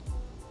us to,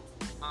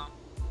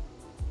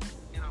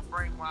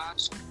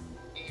 brainwash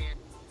and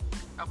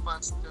help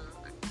us to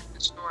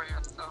destroy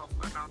ourselves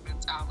and our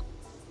mentality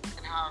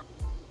and how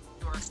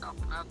we do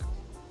ourselves and others.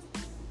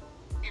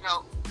 You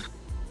know,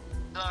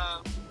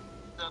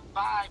 the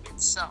vibe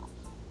itself,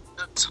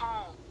 the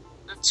tone,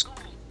 the tune,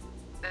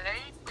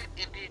 they went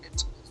and did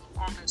it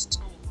on this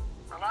tune.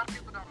 A lot of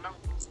people don't know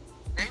this.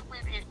 They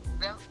went in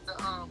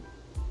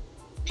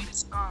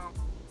these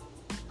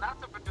not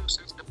the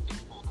producers, the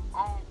people who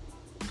own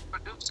the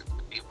producers,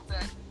 the people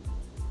that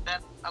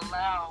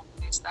allow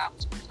the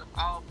establishment of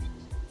all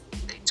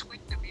music. They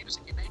tweak the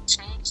music and they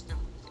change the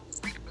music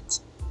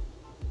frequency.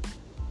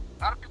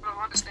 A lot of people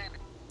don't understand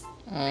it.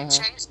 They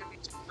change the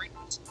music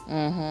frequency to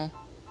a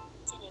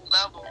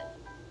level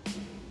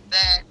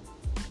that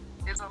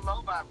is a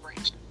low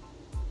vibration.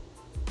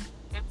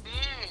 And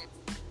then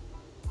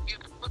you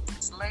can put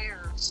these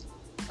layers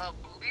of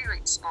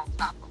lyrics on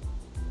top of it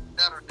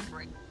that are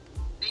degrading.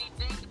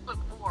 Then you put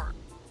more,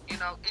 it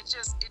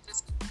just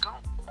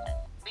going.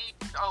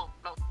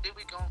 Then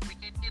we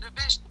get a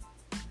vision.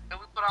 And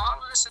we put all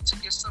of this into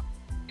your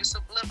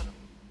subliminal.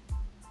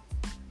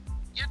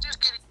 You're just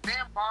getting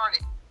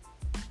bombarded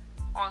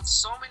on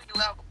so many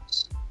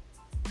levels.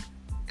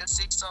 And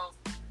see, so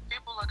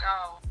people look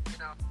out,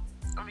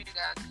 some of you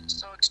guys are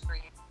so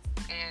extreme.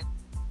 And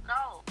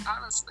no,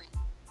 honestly,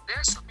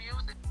 there's some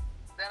music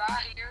that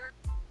I hear,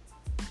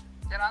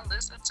 that I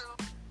listen to,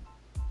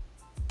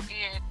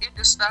 and it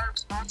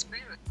disturbs my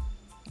spirit.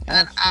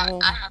 And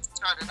I have to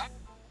turn it off.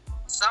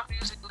 Some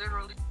music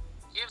literally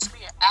gives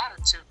me an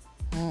attitude.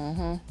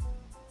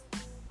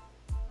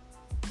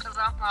 Because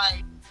I'm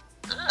like,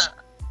 ugh,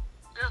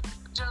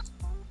 just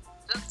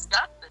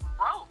disgusting,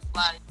 gross.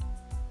 Like,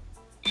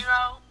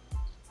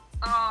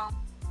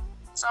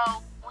 so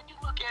when you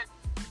look at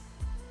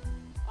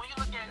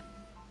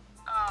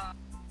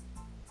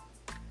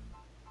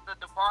the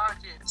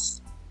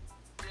DaGoddess,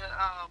 the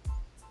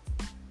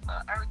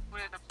Earth,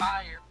 Wind, and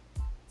Fire,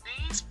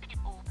 these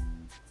people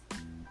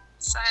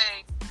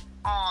sang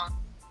on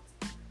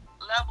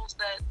levels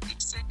that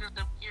these singers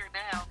them hear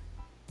now.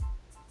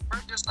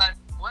 We're just like,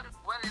 what are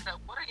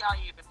y'all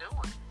even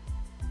doing?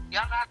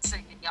 Y'all not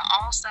singing. Y'all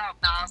all sound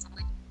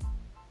nasally.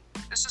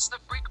 This is the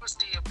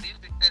frequency of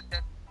music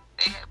that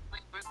they have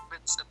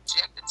been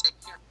subjected to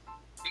hear,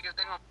 because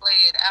they're gonna play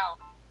it out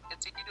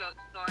until you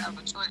don't have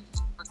a choice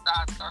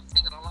besides start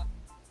singing along,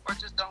 or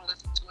just don't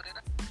listen to it at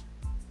all.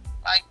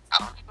 Like, I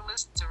don't even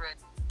listen to it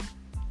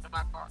in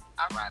my car.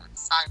 I ride in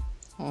silence.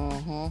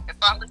 If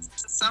I listen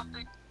to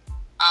something,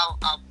 I'll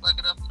plug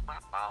it up to my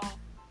phone.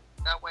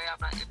 That way I'm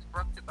not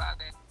interrupted by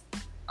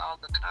that. All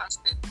the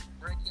constant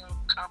radio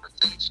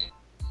conversation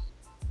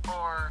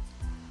or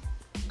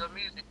the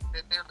music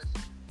that they're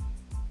listening.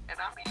 And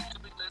I'm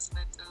usually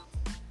listening to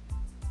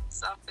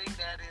something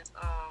that is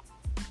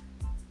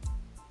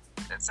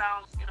that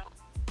sounds,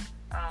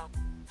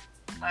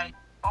 like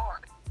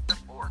art, the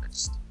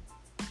forest,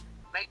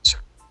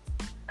 nature.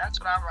 That's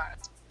what I ride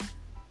to,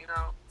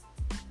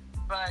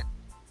 But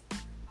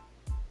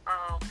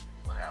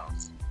what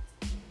else?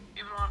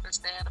 People don't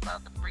understand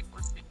about the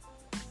frequency.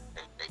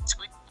 They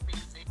tweak the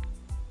music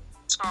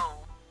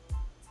tone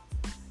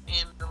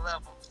in the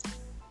levels,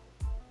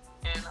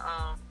 and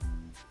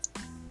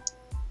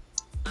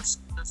the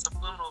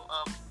subliminal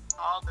of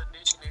all the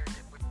dictionary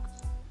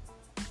languages.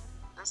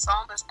 The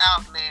song that's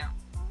out now,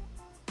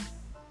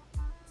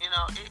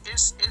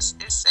 it's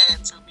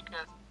sad too,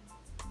 because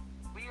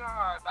we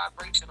are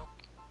vibrational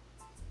people.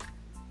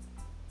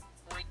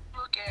 When you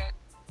look at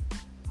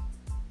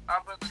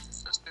our brothers and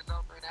sisters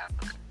over in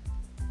Africa,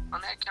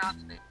 on that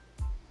continent,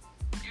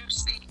 you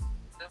see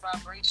the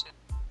vibration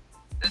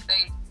that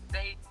they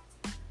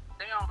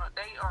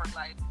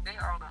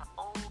are on a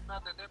whole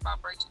nother, their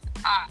vibration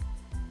is high,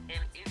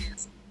 and it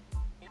is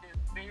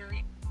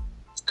very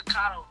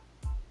staccato.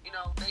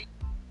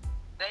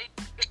 They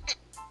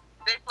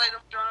they play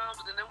them drums,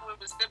 and then when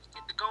the steps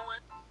get to going,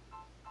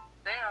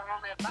 they are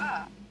on that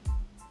vibe.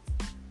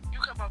 You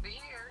come over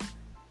here,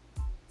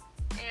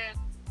 and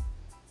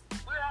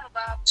we're on a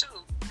vibe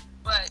too,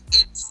 but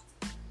it's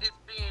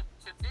being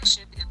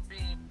conditioned, it's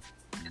been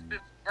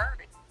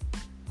perverted,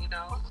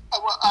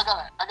 Well, I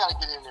gotta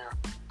get in there.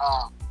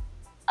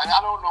 And I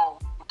don't know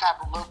what type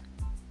of look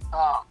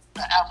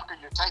at Africa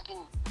you're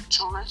taking,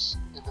 tourists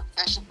in the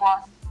vacation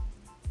park.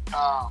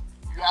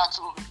 You're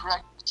absolutely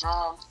correct. The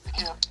drums, the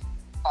hip,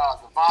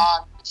 the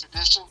vibe, the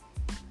tradition.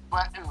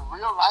 But in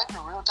real life,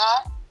 in real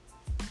time,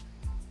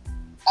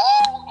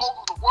 all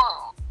over the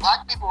world,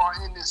 black people are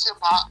in this hip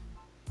hop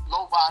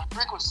low vibe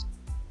frequency.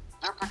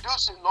 They're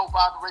producing low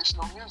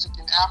vibrational music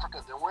in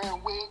Africa. They're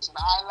wearing wigs and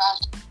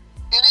eyelashes.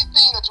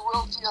 Anything that the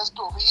world sees us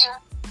do over here,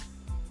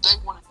 they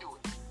want to do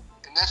it.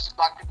 And that's just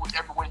black people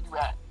everywhere you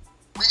at.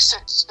 We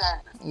set the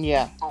standard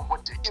for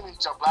what the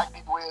image of black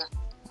people is.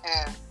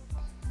 And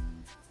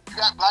you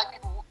got black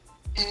people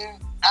in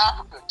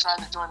Africa trying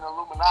to join the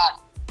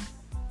Illuminati.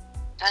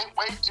 Can't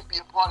wait to be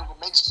a part of the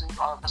Mason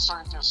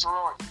concerning their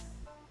sorority.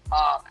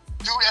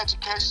 Do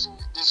education,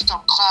 there's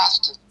some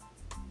classes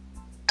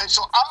And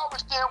so I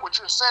understand what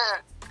you're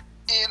saying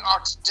in our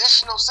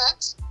traditional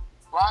sense,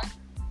 right?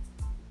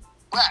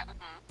 But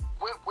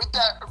with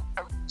that,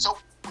 so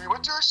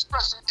what you're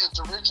expressing is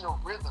the original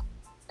rhythm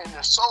and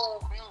the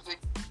soul music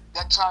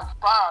that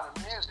transpired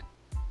in music,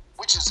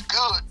 which is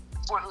good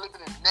for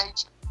living in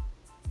nature.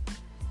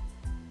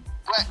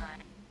 But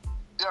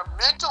their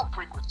mental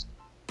frequency,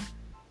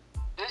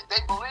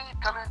 they believe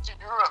coming to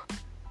Europe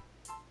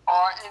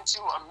or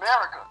into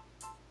America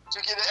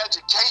to get an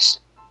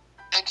education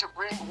and to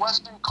bring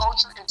Western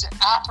culture into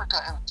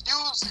Africa and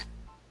fuse it,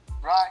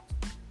 right?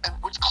 And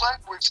which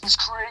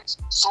creates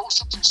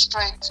social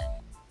constraints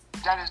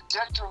that is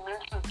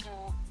detrimental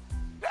to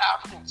the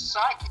African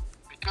psyche,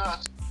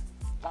 because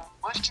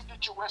once you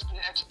get your Western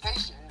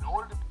education, in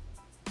order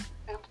to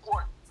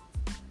import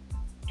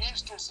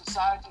Eastern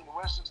society and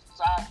Western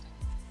society,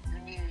 you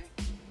need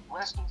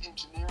Western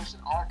engineers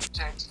and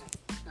architects and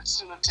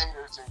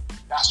facilitators, and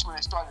that's when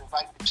they started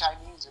inviting the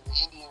Chinese and the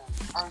Indian and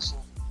the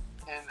Persians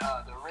and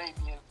the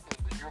Arabian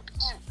and the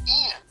European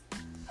in,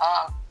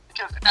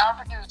 because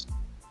Africans,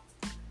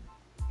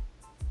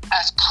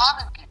 as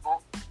common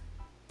people,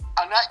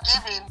 are not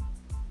given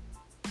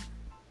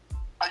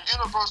a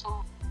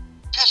universal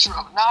picture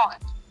of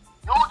knowledge,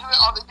 nor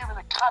are they given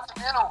a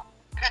continental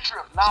picture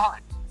of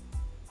knowledge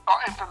or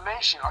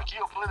information or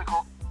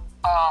geopolitical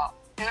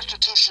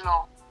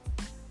institutional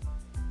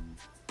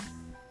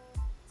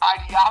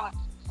ideology.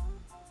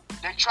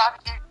 They try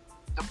to keep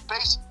the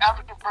basic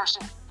African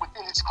person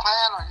within his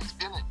clan or his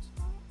village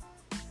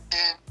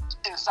and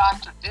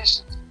inside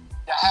traditions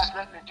that has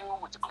nothing to do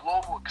with the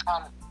global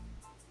economy.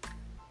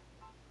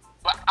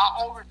 But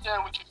I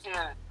understand what you're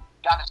saying,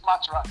 Goddess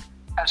Matra.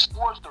 As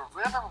far as the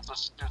rhythms are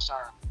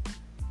concerned,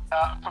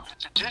 from the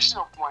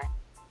traditional point,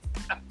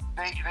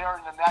 they are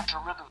in the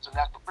natural rhythms and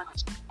natural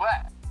frequencies.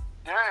 But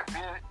they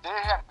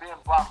have been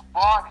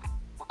bombarded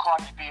with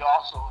Cardi B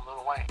also and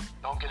Lil Wayne.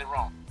 Don't get it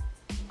wrong.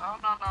 Oh,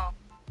 no.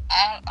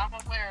 I'm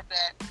aware of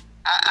that.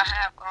 I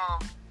have,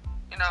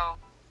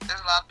 there's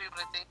a lot of people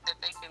that think that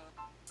they can,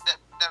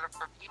 that are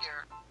from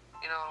here,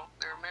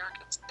 they're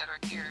Americans that are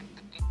here,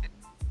 that think that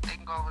they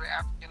can go over to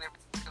Africa and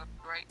everything's going to be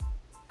great.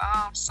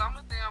 Some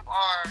of them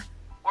are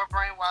more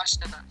brainwashed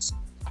than us.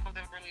 Some of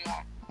them really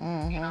are.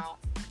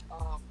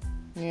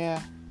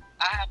 Yeah.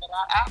 I have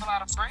a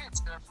lot of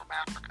friends that are from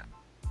Africa.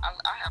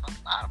 I have a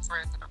lot of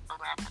friends that are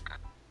from Africa.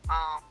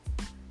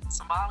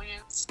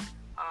 Somalians.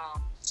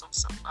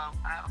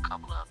 I have a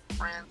couple of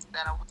friends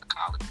that I went to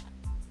college with,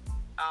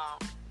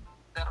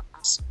 that are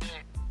from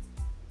Sudan.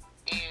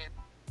 And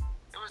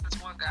there was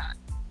this one guy,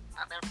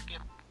 I'll never forget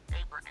him,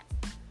 Abraham.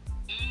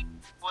 He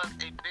was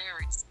a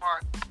very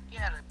smart, he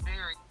had a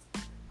very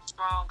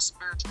strong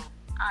spiritual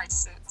high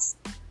sense,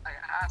 like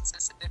a high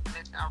sense of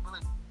definition. I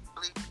really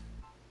believe he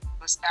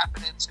was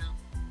tapping into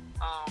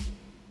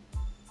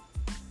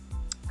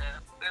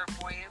the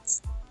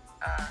clairvoyance,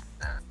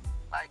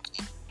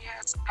 he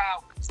had some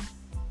powers.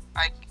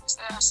 Like, he used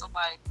to have some,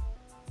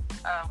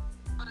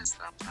 what is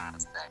it I'm trying to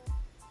say?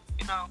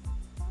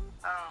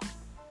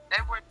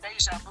 They were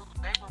deja vu.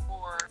 They were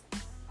more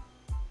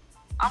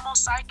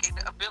almost psychic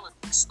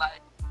abilities.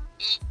 Like,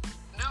 he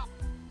knew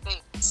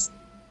things.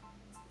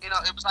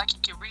 It was like he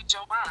could read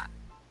your mind.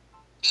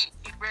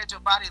 He read your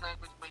body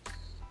language, but he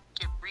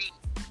could read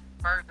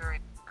further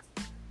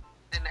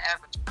than the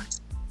average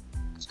person.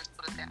 Let's just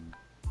put it that way.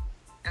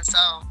 And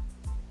so,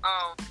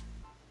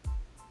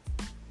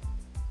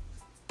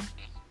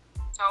 he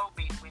told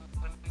me when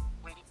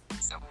he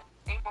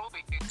came over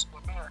here to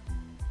America,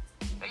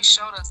 they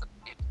showed us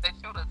in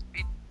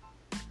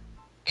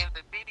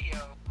the video,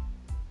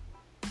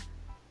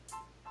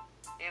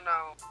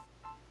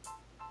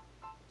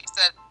 he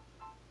said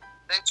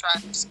they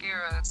tried to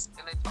scare us,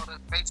 and they told us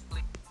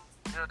basically,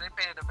 they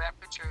painted a bad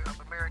picture of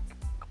American,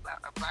 a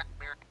black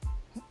American.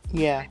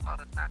 Yeah. They told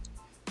us not to.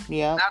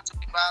 Yeah. Not to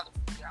be bothered.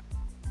 Yeah.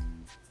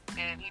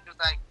 And he was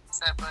like,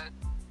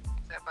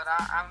 but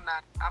I'm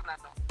not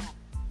no fool.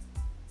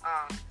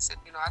 He said,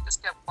 I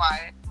just kept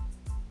quiet.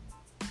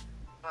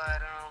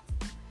 But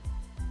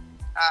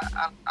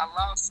I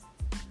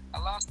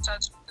lost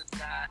touch with this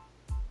guy.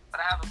 But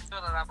I have a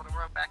feeling I'm gonna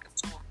run back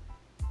into him.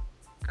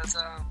 Because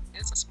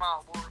it's a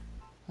small world.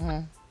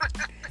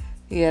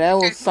 Yeah, that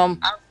was some.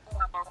 I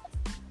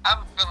have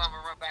a feeling I'm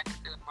gonna run back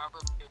into him. I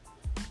really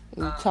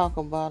do. You talk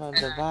about a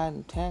divide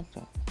and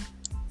tactic.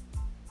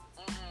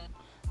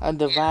 A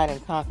divide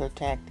and conquer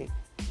tactic.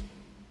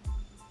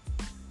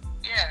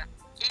 Yeah,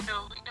 he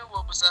knew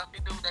what was up. He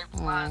knew they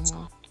were lying to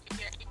him.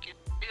 He could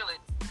feel it.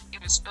 He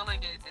was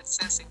feeling it and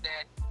sensing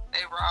that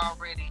they were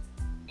already,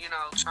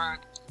 trying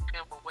to keep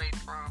him away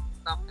from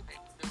something they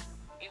could do.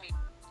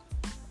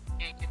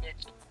 Any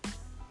connection.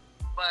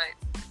 But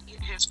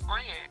his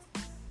friend,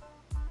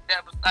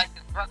 that was like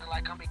his brother,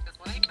 because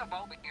when they come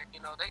over here,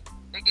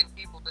 they get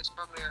people that's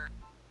from their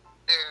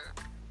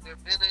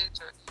village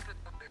or even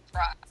from their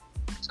tribe.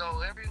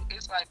 So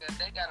it's like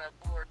they got a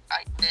more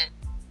tight knit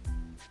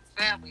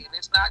family, and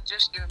it's not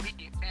just your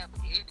immediate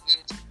family.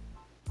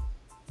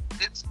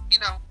 It's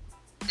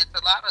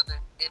a lot of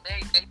them, and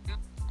they do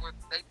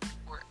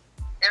for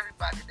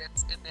everybody that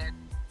friends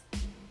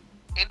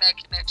in that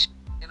connection,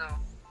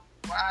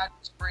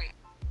 widespread.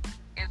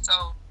 And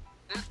so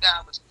this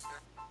guy was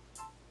here,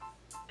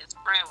 his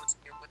friend was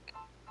here with him,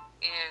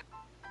 and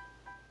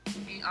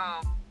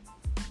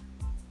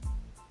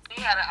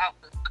he had an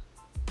outlook.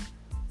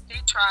 He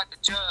tried to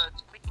judge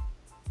me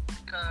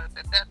because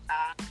at that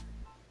time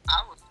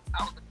I was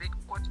a big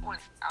 420.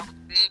 I was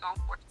big on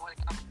 420.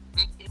 I was a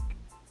big hippie.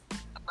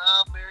 I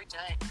love Mary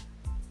Jane,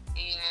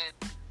 and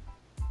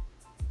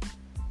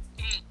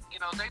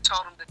they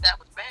told him that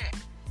was bad.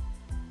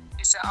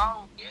 He said,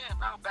 "Oh yeah,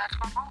 no, back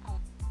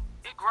home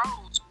it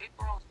grows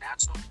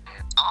natural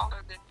and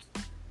taller than me."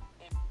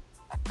 And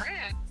my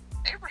friend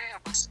Abraham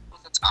was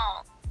a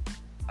tall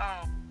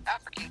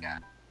African guy.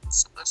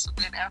 So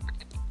then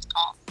African, he was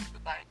tall. He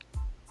was like,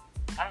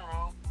 I don't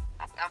know.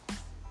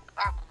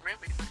 I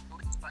remember he was at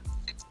least like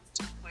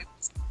 6'2", maybe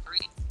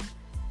 6'3".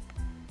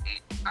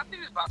 I think he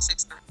was about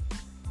 6'3".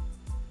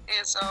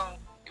 And so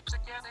he was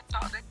like, yeah,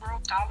 they grow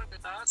taller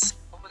than us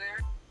over there.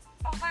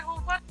 I was like,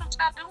 well, why don't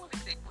y'all do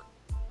anything with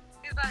it?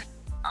 He's like,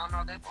 I don't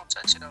know, they won't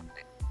touch it over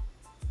there.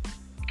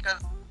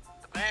 Because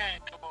the man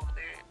come over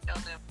there and tell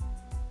them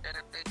that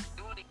if they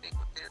do anything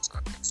with this or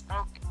if they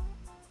smoke it,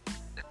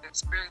 that their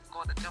spirit's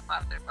going to jump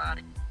out of their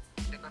body.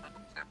 They're going to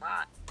lose their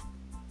mind.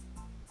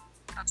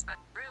 I was like,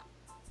 really?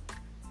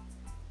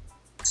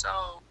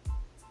 So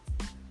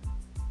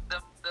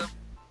the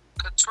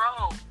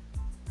control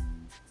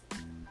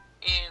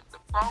and the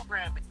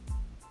programming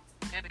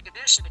and the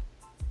conditioning,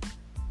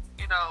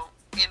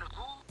 and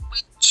who we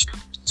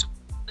choose to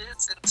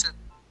listen to,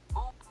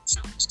 who we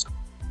choose to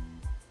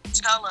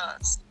tell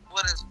us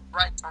what is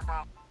right from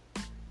wrong.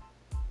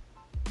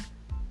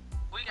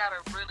 We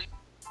gotta really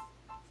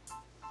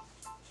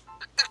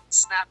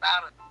snap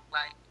out of it.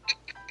 Like,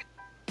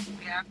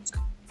 we have to.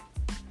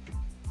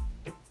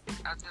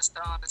 I just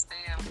don't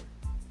understand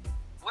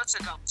what's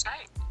it gonna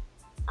take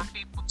for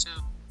people to.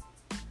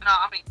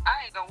 I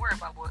ain't gonna worry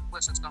about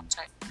what's it gonna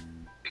take,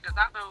 because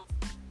I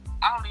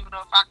don't even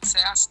know if I can say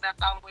I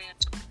snapped all the way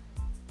into it.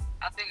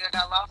 I think I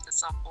got lost at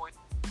some point,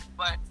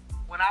 but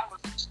when I was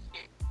a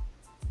kid,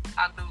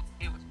 I knew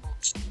it was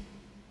bullshit,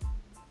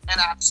 and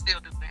I still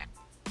do that.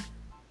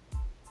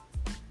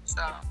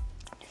 So,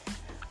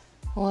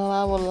 well,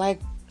 I would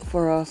like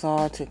for us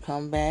all to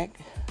come back,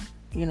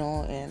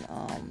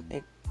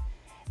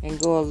 and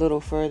go a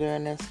little further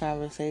in this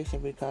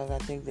conversation, because I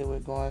think that we're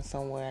going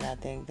somewhere, and I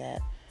think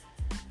that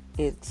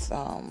it's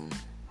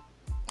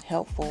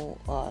helpful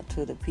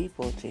to the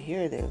people to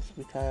hear this,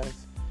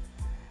 because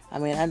I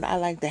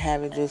like to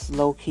have it just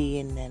low key,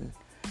 and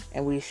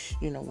we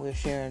we're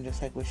sharing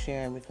just like we're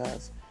sharing,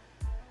 because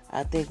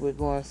I think we're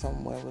going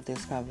somewhere with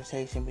this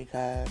conversation,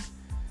 because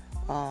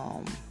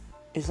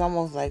it's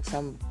almost like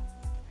I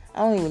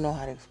don't even know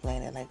how to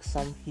explain it, like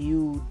some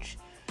huge,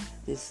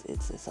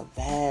 it's a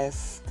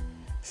vast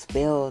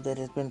spell that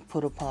has been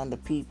put upon the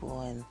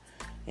people,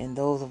 and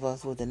those of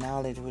us with the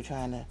knowledge, we're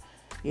trying to,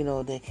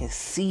 that can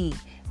see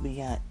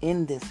beyond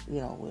in this,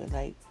 we're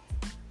like,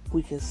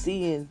 we can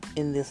see in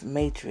this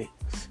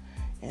matrix,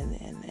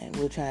 and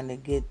we're trying to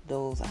get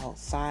those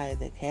outside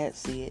that can't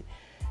see it,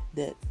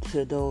 that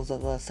to those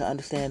of us, to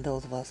understand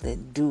those of us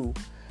that do,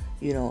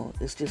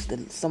 it's just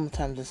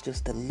sometimes it's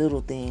just the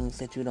little things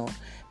that you don't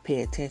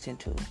pay attention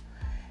to.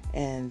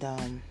 And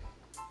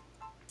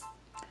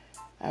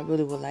I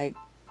really would like,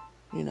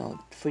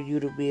 for you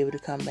to be able to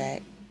come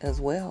back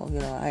as well.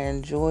 I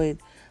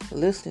enjoyed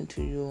listening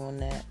to you on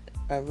that.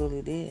 I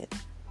really did.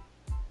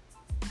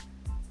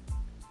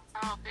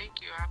 Oh,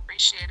 thank you. I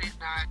appreciate it.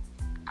 And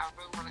I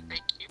really want to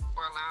thank you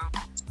for allowing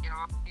me to get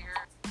on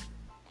here.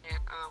 And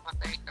I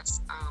thank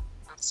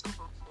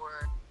Ansubu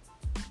for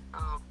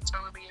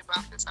telling me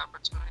about this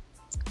opportunity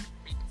to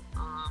speak,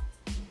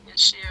 and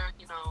share,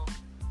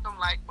 some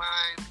like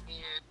mine,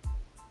 and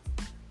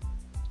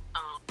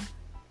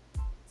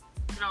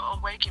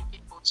awaken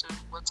people to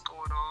what's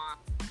going on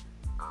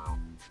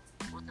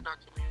within our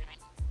community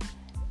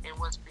and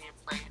what's being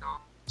played on.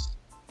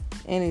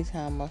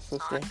 Anytime, my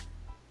sister.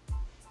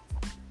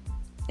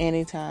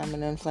 Anytime.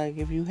 And it's like,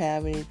 if you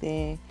have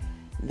anything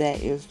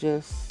that is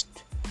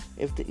just,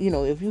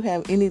 if you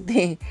have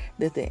anything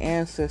that the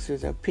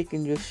ancestors are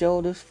picking your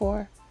shoulders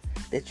for,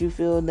 that you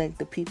feel like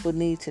the people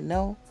need to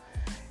know,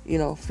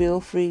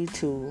 feel free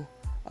to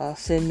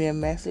send me a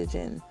message,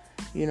 and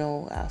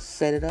I'll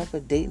set it up, a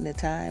date and a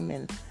time,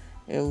 and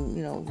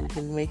we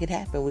can make it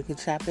happen. We can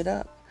chop it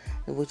up,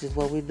 which is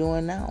what we're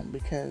doing now,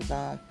 because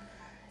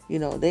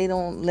they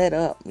don't let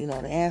up.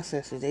 The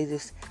ancestors, they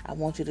just, I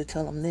want you to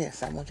tell them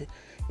this. I want you,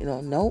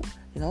 nope.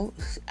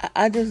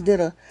 I just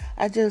did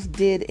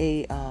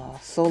a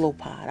solo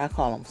pod. I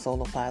call them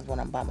solo pods when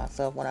I'm by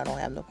myself, when I don't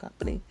have no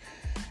company.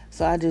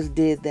 So I just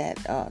did that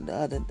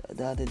the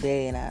other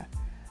day, and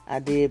I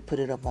did put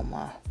it up on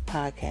my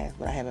podcast,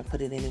 but I haven't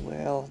put it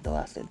anywhere else, though.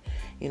 I said,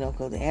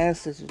 because the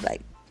ancestors was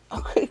like,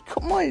 okay,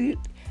 come on,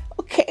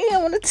 okay, I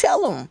want to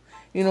tell them,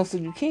 so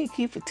you can't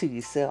keep it to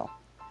yourself,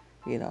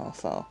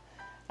 so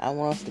I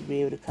want us to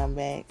be able to come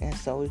back, and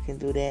so we can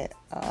do that.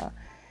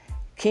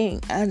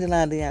 King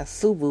Aijalon de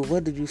Ansubu,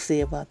 what did you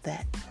say about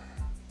that?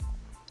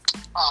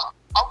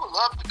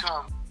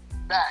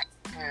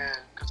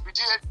 we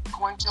did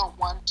Cointel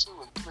 1, 2,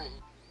 and 3.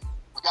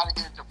 We got to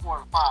get into 4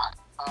 and 5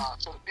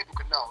 so that people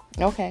can know.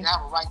 Okay. They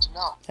have a right to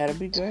know. That'll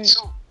be great. And the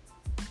truth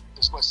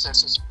is what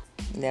sets us free.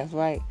 That's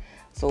right.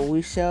 So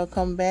we shall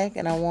come back,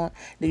 and do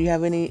you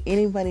have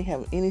anybody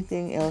have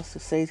anything else to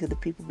say to the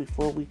people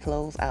before we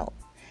close out?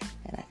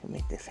 And I can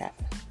make this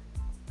happen.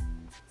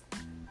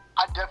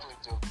 I definitely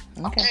do.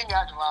 Okay. I'm King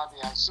Aijalon,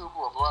 the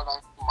Ansubu of Lord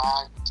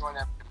Mind. Join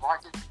African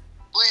Market.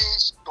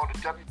 Please go to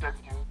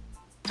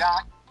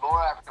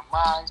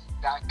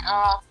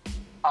www.lordafricanminds.com.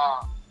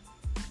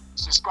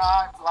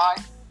 Subscribe, like,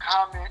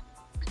 comment,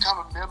 become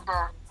a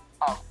member.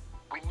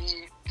 We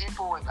need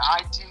people in the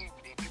IT. We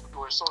need people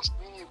doing social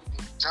media. We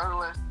need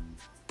journalists.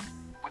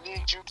 We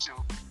need you to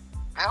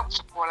help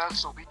support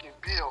us so we can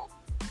build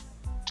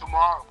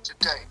tomorrow,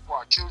 today, for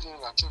our children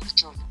and our children's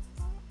children.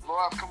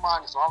 Lord African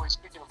Mind is always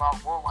speaking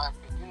about worldwide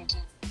unity,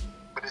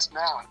 but it's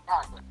now in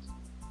progress.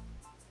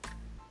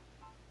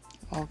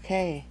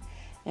 Okay.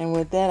 And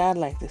with that, I'd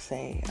like to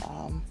say,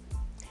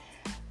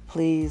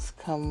 please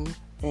come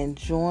and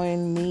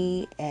join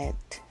me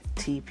at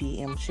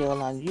TPM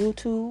Shell on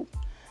YouTube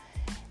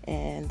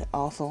and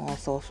also on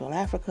Social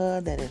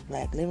Africa. That is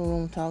Black Living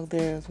Room Talk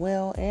there as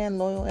well, and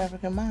Loyal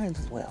African Minds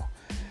as well.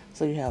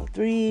 So you have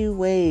 3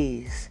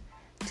 ways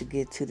to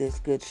get to this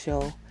good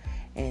show,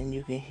 and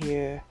you can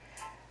hear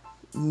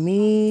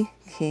me,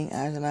 King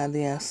Aijalon the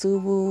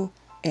Ansubu,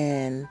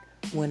 and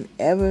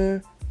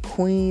whenever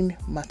Queen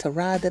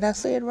Matara, did I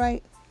say it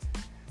right?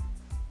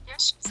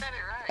 Yes, you said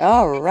it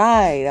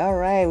right. All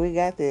right, we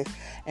got this.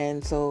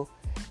 And so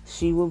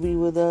she will be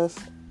with us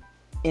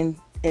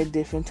at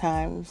different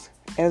times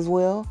as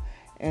well.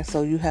 And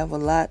so you have a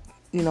lot,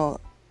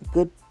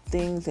 good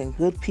things and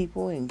good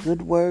people and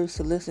good words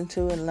to listen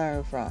to and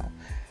learn from.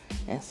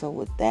 And so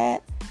with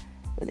that,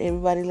 with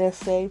everybody, let's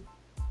say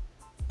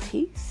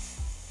peace.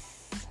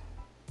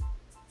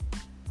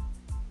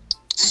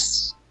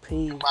 Peace.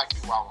 Peace.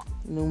 Numaki Wawa.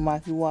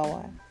 Numaki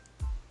Wawa.